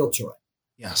academic feel to it.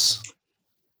 Yes.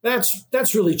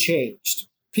 That's really changed.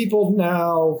 People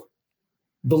now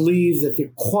believe that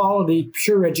the quality,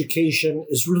 pure education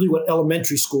is really what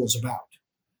elementary school is about.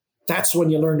 That's when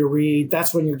you learn to read.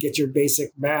 That's when you get your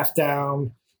basic math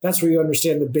down. That's where you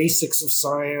understand the basics of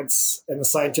science and the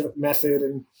scientific method,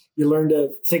 and you learn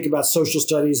to think about social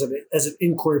studies as an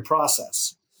inquiry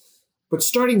process. But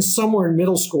starting somewhere in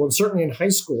middle school, and certainly in high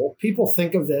school, people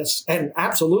think of this, and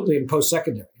absolutely in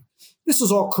post-secondary, this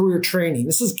is all career training.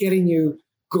 This is getting you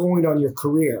going on your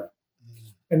career.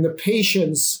 And the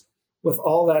patience with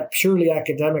all that purely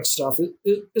academic stuff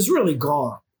is really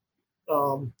gone.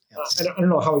 Yes. I don't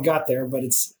know how we got there, but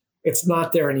it's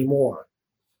not there anymore.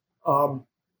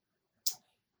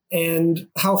 And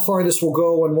how far this will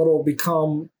go and what it will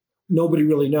become, nobody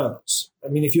really knows.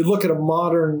 If you look at a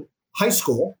modern high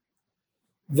school,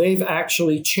 they've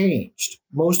actually changed.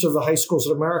 Most of the high schools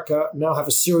in America now have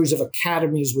a series of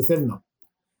academies within them,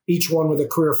 each one with a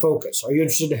career focus. Are you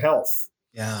interested in health?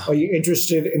 Yeah. Are you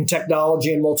interested in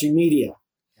technology and multimedia?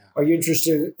 Yeah. Are you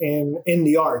interested in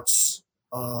the arts?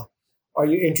 Are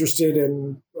you interested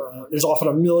in, there's often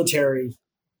a military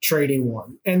training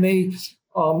one. And they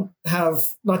have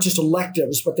not just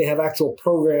electives, but they have actual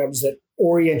programs that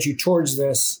orient you towards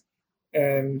this,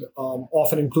 and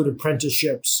often include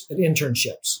apprenticeships and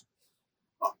internships.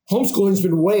 Homeschooling's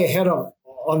been way ahead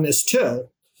on this too,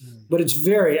 but it's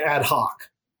very ad hoc.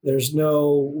 There's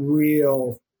no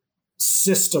real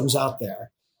systems out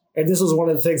there. And this is one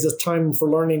of the things that Time for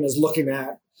Learning is looking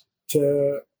at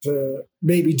to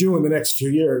maybe do in the next few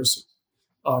years.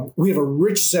 We have a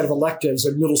rich set of electives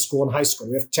in middle school and high school.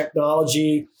 We have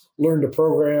technology, learn to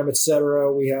program, et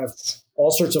cetera. We have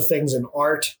all sorts of things in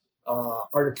art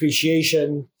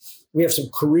appreciation. We have some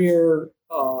career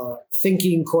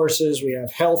thinking courses. We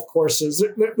have health courses.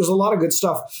 There's a lot of good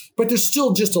stuff, but there's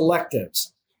still just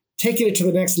electives. Taking it to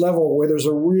the next level where there's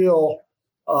a real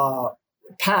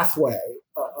pathway,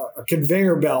 a a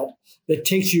conveyor belt that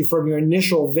takes you from your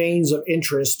initial veins of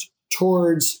interest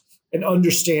towards an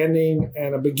understanding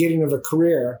and a beginning of a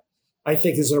career, I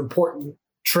think is an important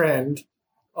trend.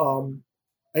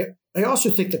 I also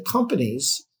think the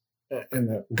companies and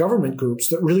the government groups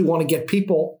that really want to get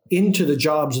people into the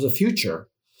jobs of the future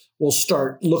will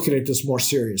start looking at this more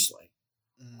seriously.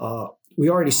 We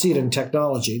already see it in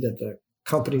technology that the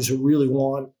companies who really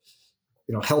want,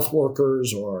 health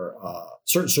workers or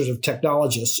certain sorts of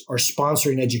technologists are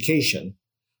sponsoring education.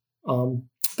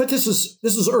 But this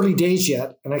is early days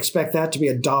yet, and I expect that to be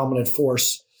a dominant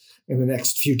force in the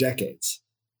next few decades.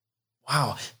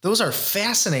 Wow, those are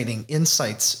fascinating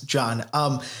insights, John.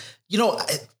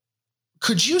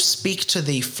 Could you speak to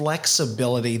the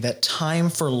flexibility that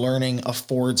Time for Learning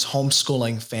affords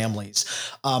homeschooling families?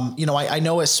 I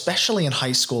know especially in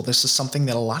high school, this is something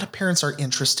that a lot of parents are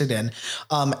interested in,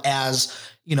 as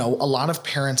a lot of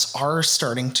parents are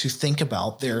starting to think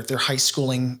about their high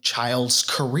schooling child's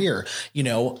career.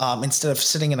 Instead of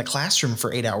sitting in a classroom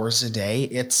for 8 hours a day,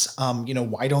 it's,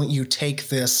 why don't you take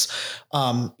this,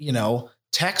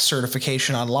 tech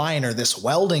certification online or this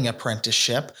welding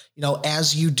apprenticeship,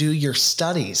 as you do your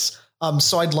studies.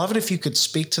 So I'd love it if you could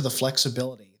speak to the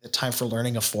flexibility that Time for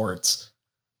Learning affords.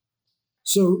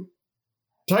 So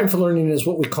Time for Learning is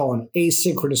what we call an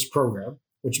asynchronous program,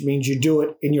 which means you do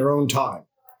it in your own time.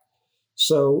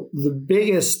 So the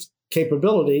biggest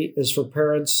capability is for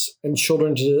parents and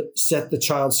children to set the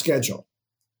child's schedule.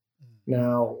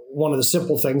 Now, one of the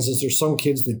simple things is there's some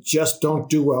kids that just don't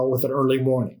do well with an early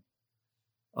morning.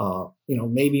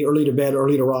 Maybe early to bed,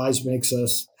 early to rise makes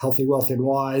us healthy, wealthy, and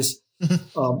wise.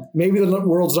 Maybe the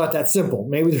world's not that simple.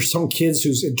 Maybe there's some kids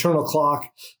whose internal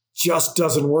clock just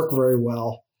doesn't work very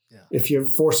well. Yeah. If you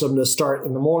force them to start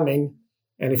in the morning,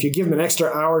 and if you give them an extra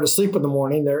hour to sleep in the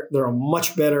morning, they're a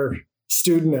much better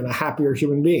student and a happier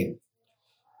human being.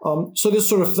 So this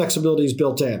sort of flexibility is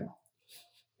built in.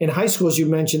 In high school, as you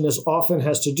mentioned, this often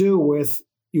has to do with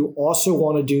you also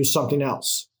want to do something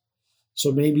else. So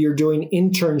maybe you're doing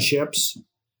internships,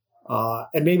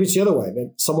 and maybe it's the other way,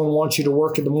 that someone wants you to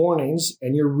work in the mornings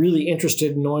and you're really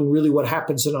interested in knowing really what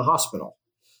happens in a hospital.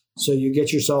 So you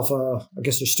get yourself I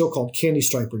guess they're still called candy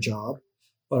striper job,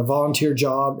 but a volunteer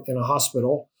job in a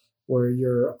hospital where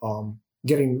you're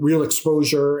getting real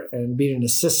exposure and being an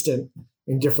assistant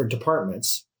in different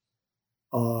departments.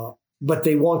 But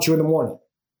they want you in the morning.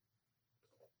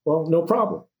 Well, no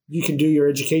problem. You can do your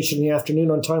education in the afternoon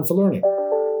on Time for Learning.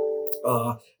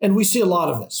 And we see a lot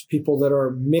of this, people that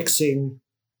are mixing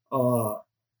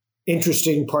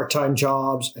interesting part-time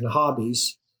jobs and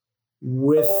hobbies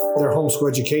with their homeschool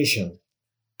education.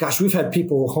 Gosh, we've had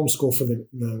people who homeschool for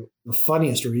the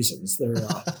funniest reasons. They're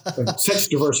such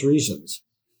diverse reasons.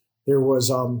 There was,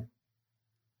 I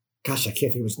can't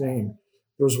think of his name.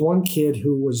 There was one kid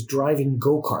who was driving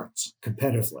go-karts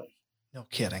competitively. No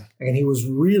kidding. And he was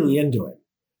really into it.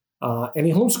 And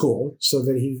he homeschooled so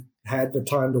that he had the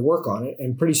time to work on it,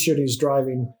 and pretty soon he's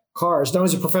driving cars. Now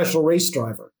he's a professional race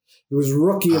driver. He was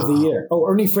Rookie of the Year. Oh,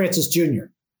 Ernie Francis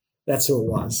Jr. That's who it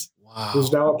was. Wow. He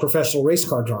was now a professional race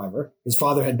car driver. His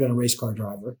father had been a race car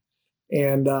driver.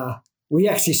 And we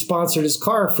actually sponsored his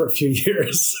car for a few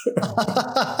years.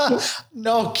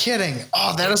 No kidding.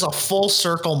 Oh, that is a full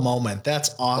circle moment.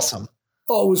 That's awesome.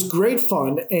 Oh, it was great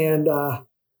fun. And,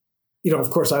 of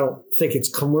course, I don't think it's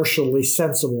commercially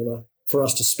sensible for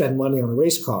us to spend money on a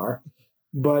race car.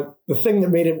 But the thing that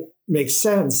made it make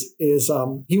sense is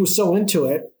he was so into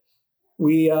it,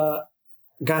 we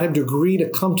got him to agree to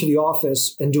come to the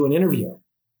office and do an interview.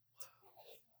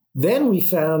 Then we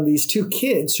found these two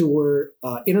kids who were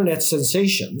internet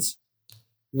sensations.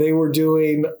 They were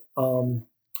doing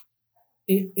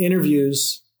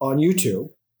interviews on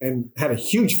YouTube and had a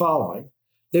huge following.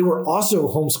 They were also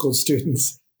homeschooled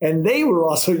students, and they were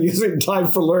also using Time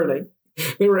for Learning.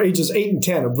 They were ages 8 and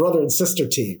 10, a brother and sister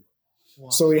team. Wow.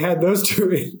 So we had those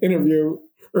two interview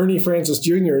Ernie Francis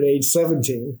Jr. at age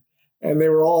 17, and they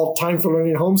were all Time for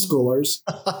Learning homeschoolers.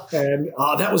 And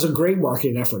that was a great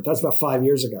marketing effort. That's about 5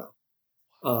 years ago.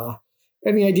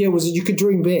 And the idea was that you could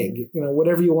dream big,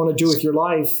 whatever you want to do with your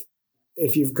life.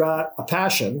 If you've got a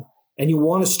passion and you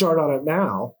want to start on it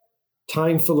now,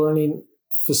 Time for Learning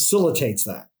facilitates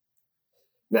that.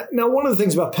 Now, one of the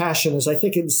things about passion is I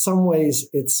think in some ways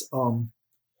it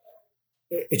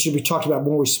should be talked about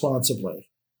more responsibly.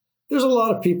 There's a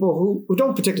lot of people who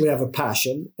don't particularly have a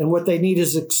passion, and what they need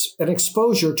is an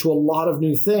exposure to a lot of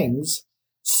new things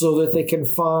so that they can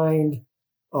find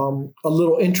a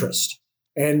little interest.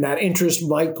 And that interest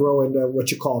might grow into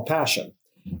what you call a passion.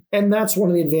 And that's one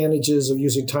of the advantages of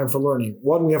using Time for Learning.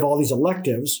 One, we have all these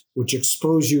electives, which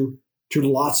expose you to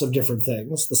lots of different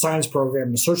things. The science program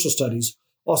and the social studies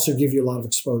also give you a lot of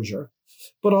exposure.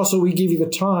 But also we give you the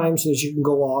time so that you can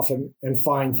go off and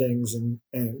find things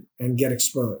and get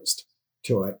exposed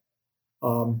to it.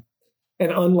 And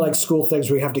unlike school things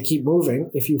where you have to keep moving,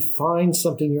 if you find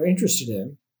something you're interested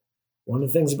in, one of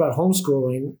the things about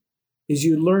homeschooling is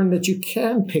you learn that you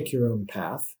can pick your own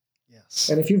path. Yes.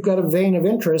 And if you've got a vein of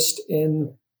interest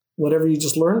in whatever you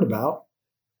just learned about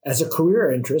as a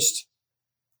career interest,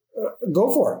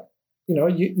 go for it.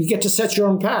 You get to set your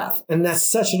own path. And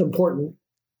that's such an important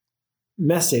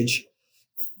message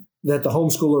that the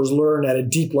homeschoolers learn at a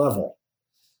deep level,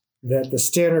 that the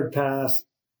standard path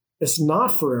is not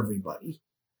for everybody.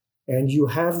 And you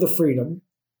have the freedom,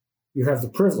 you have the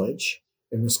privilege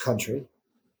in this country.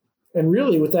 And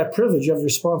really, with that privilege, you have the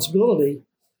responsibility.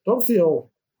 Don't feel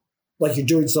like you're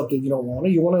doing something you don't want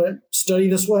to. You want to study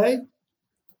this way?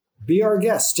 Be our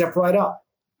guest. Step right up.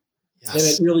 Yes. And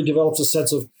it really develops a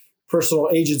sense of personal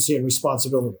agency and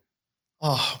responsibility.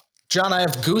 Oh, John, I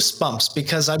have goosebumps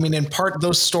because, in part,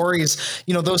 those stories,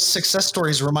 those success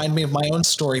stories remind me of my own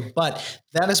story, but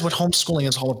that is what homeschooling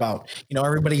is all about.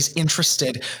 Everybody's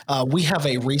interested. We have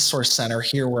a resource center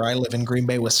here where I live in Green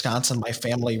Bay, Wisconsin. My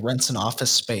family rents an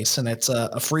office space, and it's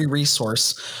a free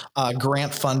resource,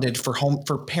 grant funded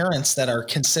for parents that are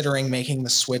considering making the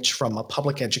switch from a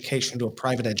public education to a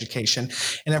private education.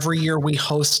 And every year we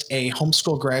host a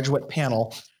homeschool graduate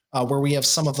panel where we have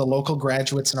some of the local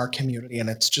graduates in our community, and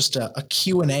it's just a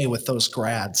Q&A with those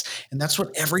grads. And that's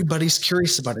what everybody's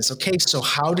curious about is, okay, so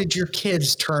how did your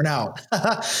kids turn out?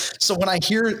 So when I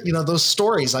hear, those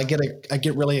stories, I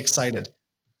get really excited.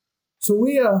 So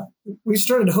we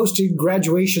started hosting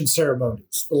graduation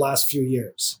ceremonies the last few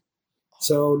years.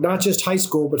 So not just high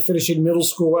school, but finishing middle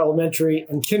school, elementary,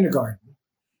 and kindergarten.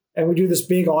 And we do this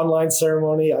big online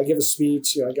ceremony. I give a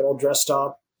speech, I get all dressed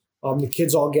up. The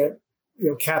kids all get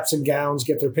caps and gowns,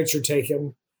 get their picture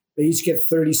taken. They each get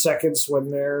 30 seconds when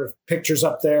their picture's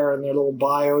up there and their little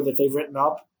bio that they've written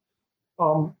up.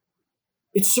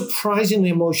 It's surprisingly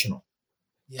emotional.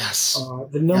 Yes.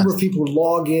 The number of people who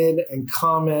log in and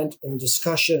comment and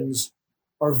discussions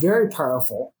are very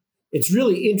powerful. It's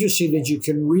really interesting that you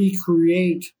can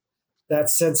recreate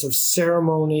that sense of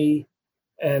ceremony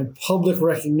and public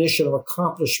recognition of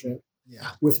accomplishment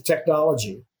with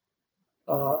technology.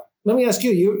 Let me ask you,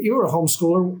 you were a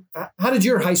homeschooler. How did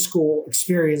your high school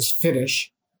experience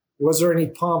finish? Was there any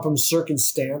pomp and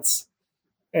circumstance?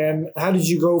 And how did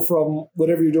you go from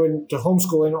whatever you're doing to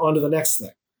homeschooling on to the next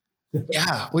thing?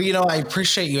 Yeah. Well, I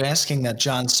appreciate you asking that,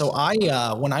 John. So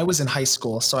when I was in high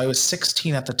school, so I was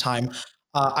 16 at the time,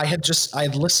 I had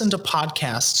listened to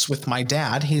podcasts with my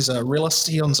dad. He owns a real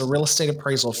estate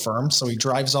appraisal firm. So he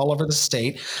drives all over the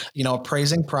state,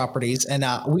 appraising properties. And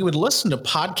we would listen to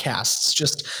podcasts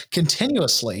just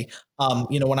continuously,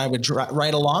 when I would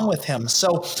ride along with him.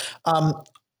 So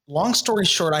long story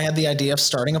short, I had the idea of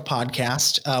starting a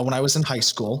podcast when I was in high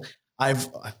school. I'm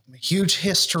a huge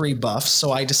history buff,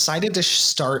 so I decided to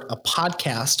start a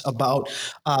podcast about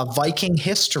Viking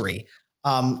history.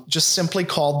 Just simply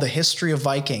called The History of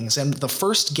Vikings. And the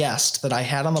first guest that I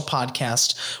had on the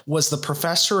podcast was the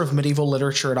professor of medieval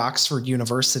literature at Oxford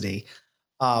University,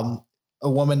 a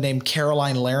woman named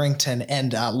Caroline Larrington.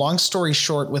 And long story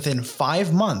short, within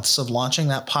 5 months of launching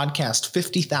that podcast,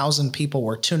 50,000 people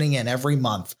were tuning in every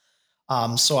month.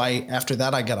 So after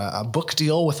that, I got a book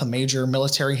deal with a major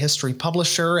military history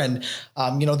publisher. And,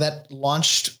 that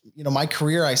launched, my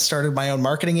career. I started my own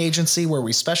marketing agency where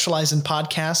we specialize in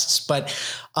podcasts. But,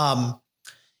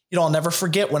 I'll never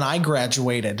forget when I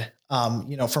graduated,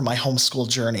 from my homeschool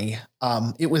journey.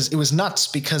 It was nuts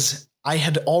because I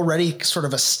had already sort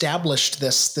of established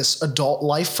this adult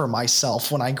life for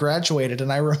myself when I graduated.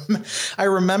 And I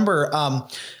remember,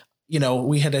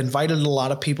 we had invited a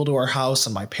lot of people to our house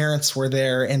and my parents were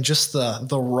there, and just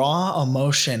the raw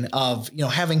emotion of,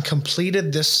 having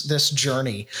completed this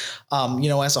journey,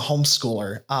 as a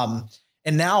homeschooler.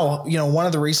 And now, one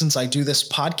of the reasons I do this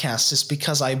podcast is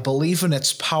because I believe in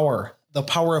its power, the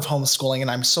power of homeschooling. And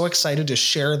I'm so excited to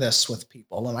share this with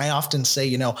people. And I often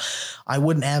say, I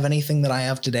wouldn't have anything that I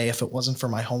have today if it wasn't for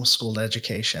my homeschooled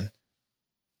education.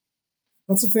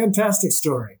 That's a fantastic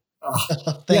story.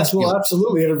 Yes, we'll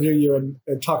absolutely interview you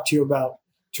and talk to you about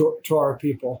to our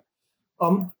people.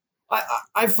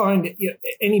 I find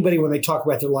anybody when they talk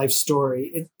about their life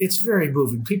story, it's very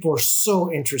moving. People are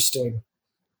so interesting.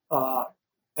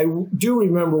 I do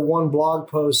remember one blog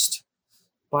post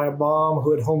by a mom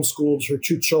who had homeschooled her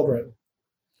 2 children,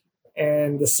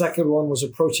 and the second one was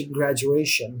approaching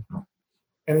graduation.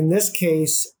 And in this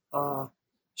case,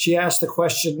 she asked the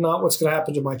question, not what's going to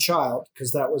happen to my child,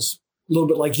 because that was little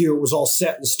bit like you, it was all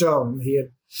set in stone. He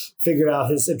had figured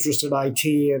out his interest in IT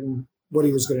and what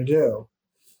he was going to do.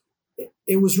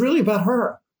 It was really about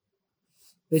her,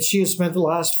 that she has spent the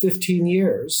last 15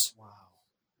 years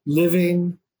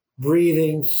living,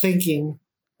 breathing, thinking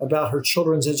about her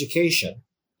children's education,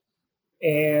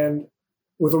 and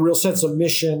with a real sense of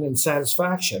mission and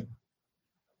satisfaction.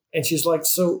 And she's like,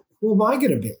 so who am I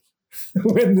going to be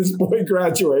when this boy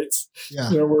graduates?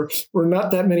 Yeah. We're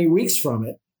not that many weeks from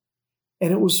it.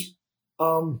 And it was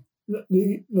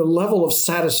the level of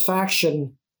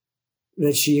satisfaction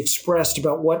that she expressed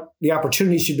about what the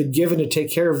opportunities she'd been given to take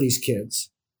care of these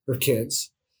kids, her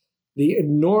kids, the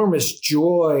enormous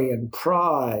joy and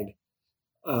pride,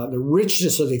 the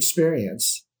richness of the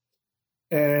experience.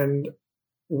 And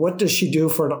what does she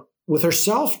do with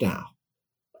herself now?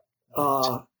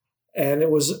 And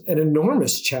it was an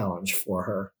enormous challenge for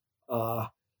her.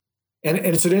 And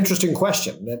it's an interesting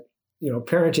question that,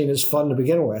 parenting is fun to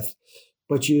begin with,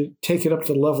 but you take it up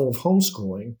to the level of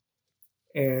homeschooling,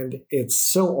 and it's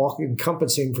so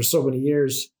all-encompassing for so many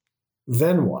years.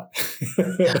 Then what?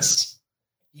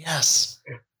 Yes.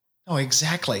 No,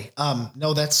 exactly.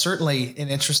 No, that's certainly an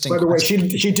interesting By the question. way,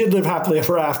 she did live happily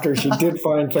ever after. She did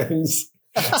find things.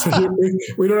 So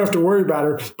we don't have to worry about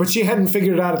her. But she hadn't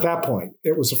figured it out at that point.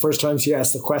 It was the first time she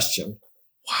asked the question.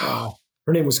 Wow.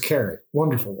 Her name was Carrie.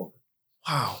 Wonderful woman.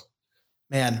 Wow.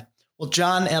 Man. Well,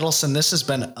 John Edelson, this has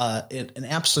been an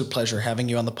absolute pleasure having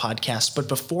you on the podcast. But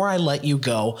before I let you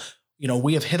go,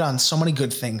 we have hit on so many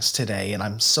good things today, and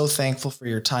I'm so thankful for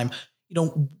your time.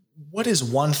 What is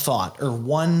one thought or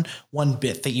one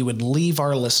bit that you would leave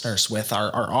our listeners with,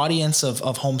 our audience of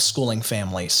homeschooling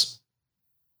families?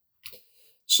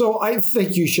 So I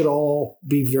think you should all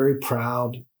be very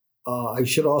proud. I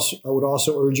would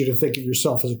also urge you to think of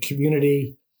yourself as a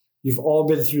community. You've all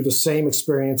been through the same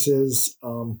experiences.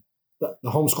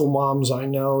 The homeschool moms I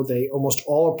know, they almost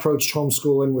all approached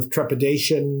homeschooling with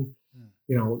trepidation.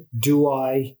 Do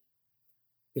I,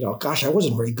 gosh, I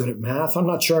wasn't very good at math. I'm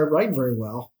not sure I write very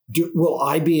well. Will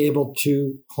I be able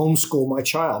to homeschool my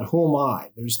child? Who am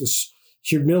I? There's this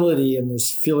humility and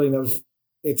this feeling of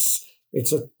it's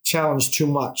a challenge too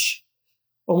much.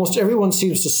 Almost everyone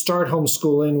seems to start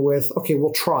homeschooling with, okay,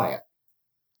 we'll try it.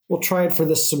 We'll try it for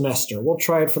this semester. We'll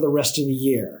try it for the rest of the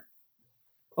year.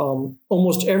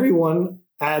 Almost everyone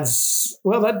adds,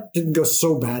 well, that didn't go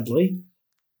so badly.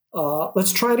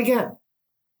 Let's try it again.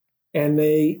 And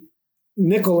they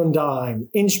nickel and dime,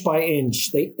 inch by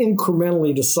inch, they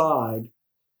incrementally decide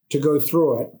to go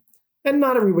through it. And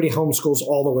not everybody homeschools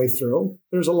all the way through.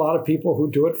 There's a lot of people who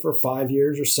do it for 5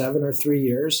 years or 7 or 3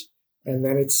 years, and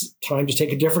then it's time to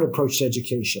take a different approach to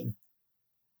education.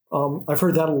 I've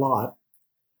heard that a lot.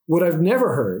 What I've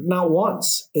never heard, not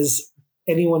once, is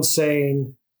anyone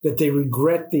saying that they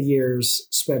regret the years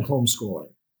spent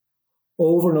homeschooling.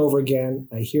 Over and over again,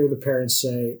 I hear the parents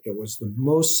say it was the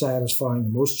most satisfying, the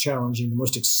most challenging, the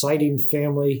most exciting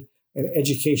family and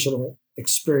educational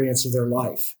experience of their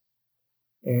life.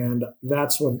 And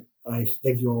that's what I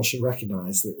think you all should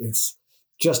recognize, that it's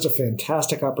just a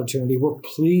fantastic opportunity. We're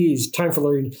pleased. Time for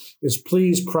Learning is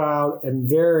pleased, proud, and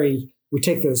we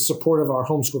take the support of our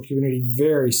homeschool community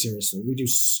very seriously.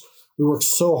 We work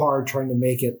so hard trying to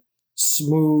make it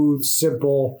smooth,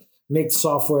 simple, make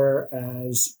software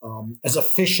as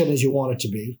efficient as you want it to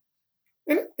be.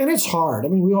 And it's hard. I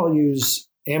mean, we all use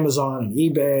Amazon and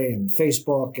eBay and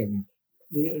Facebook and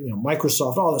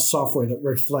Microsoft, all the software that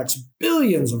reflects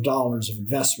billions of dollars of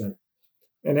investment,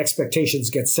 and expectations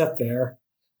get set there.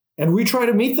 And we try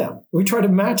to meet them. We try to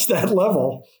match that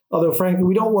level, although frankly,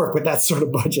 we don't work with that sort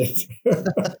of budget.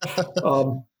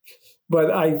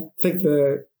 But I think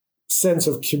the sense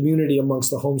of community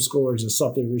amongst the homeschoolers is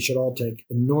something we should all take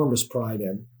enormous pride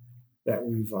in, that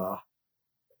we've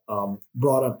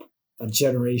brought up a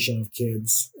generation of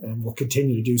kids and will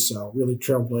continue to do so, really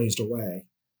trailblazed a way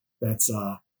that's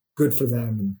good for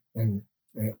them and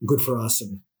good for us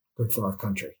and good for our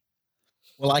country.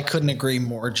 Well, I couldn't agree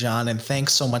more, John, and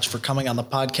thanks so much for coming on the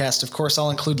podcast. Of course,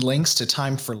 I'll include links to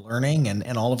Time for Learning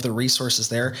and all of the resources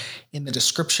there in the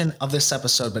description of this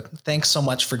episode, but thanks so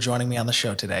much for joining me on the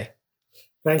show today.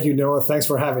 Thank you, Noah. Thanks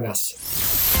for having us.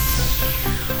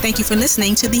 Thank you for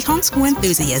listening to The Homeschool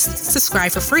Enthusiast.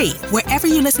 Subscribe for free wherever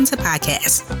you listen to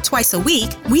podcasts. Twice a week,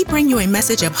 we bring you a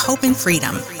message of hope and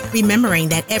freedom, remembering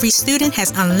that every student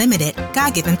has unlimited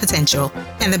God-given potential,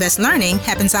 and the best learning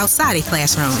happens outside of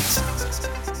classrooms.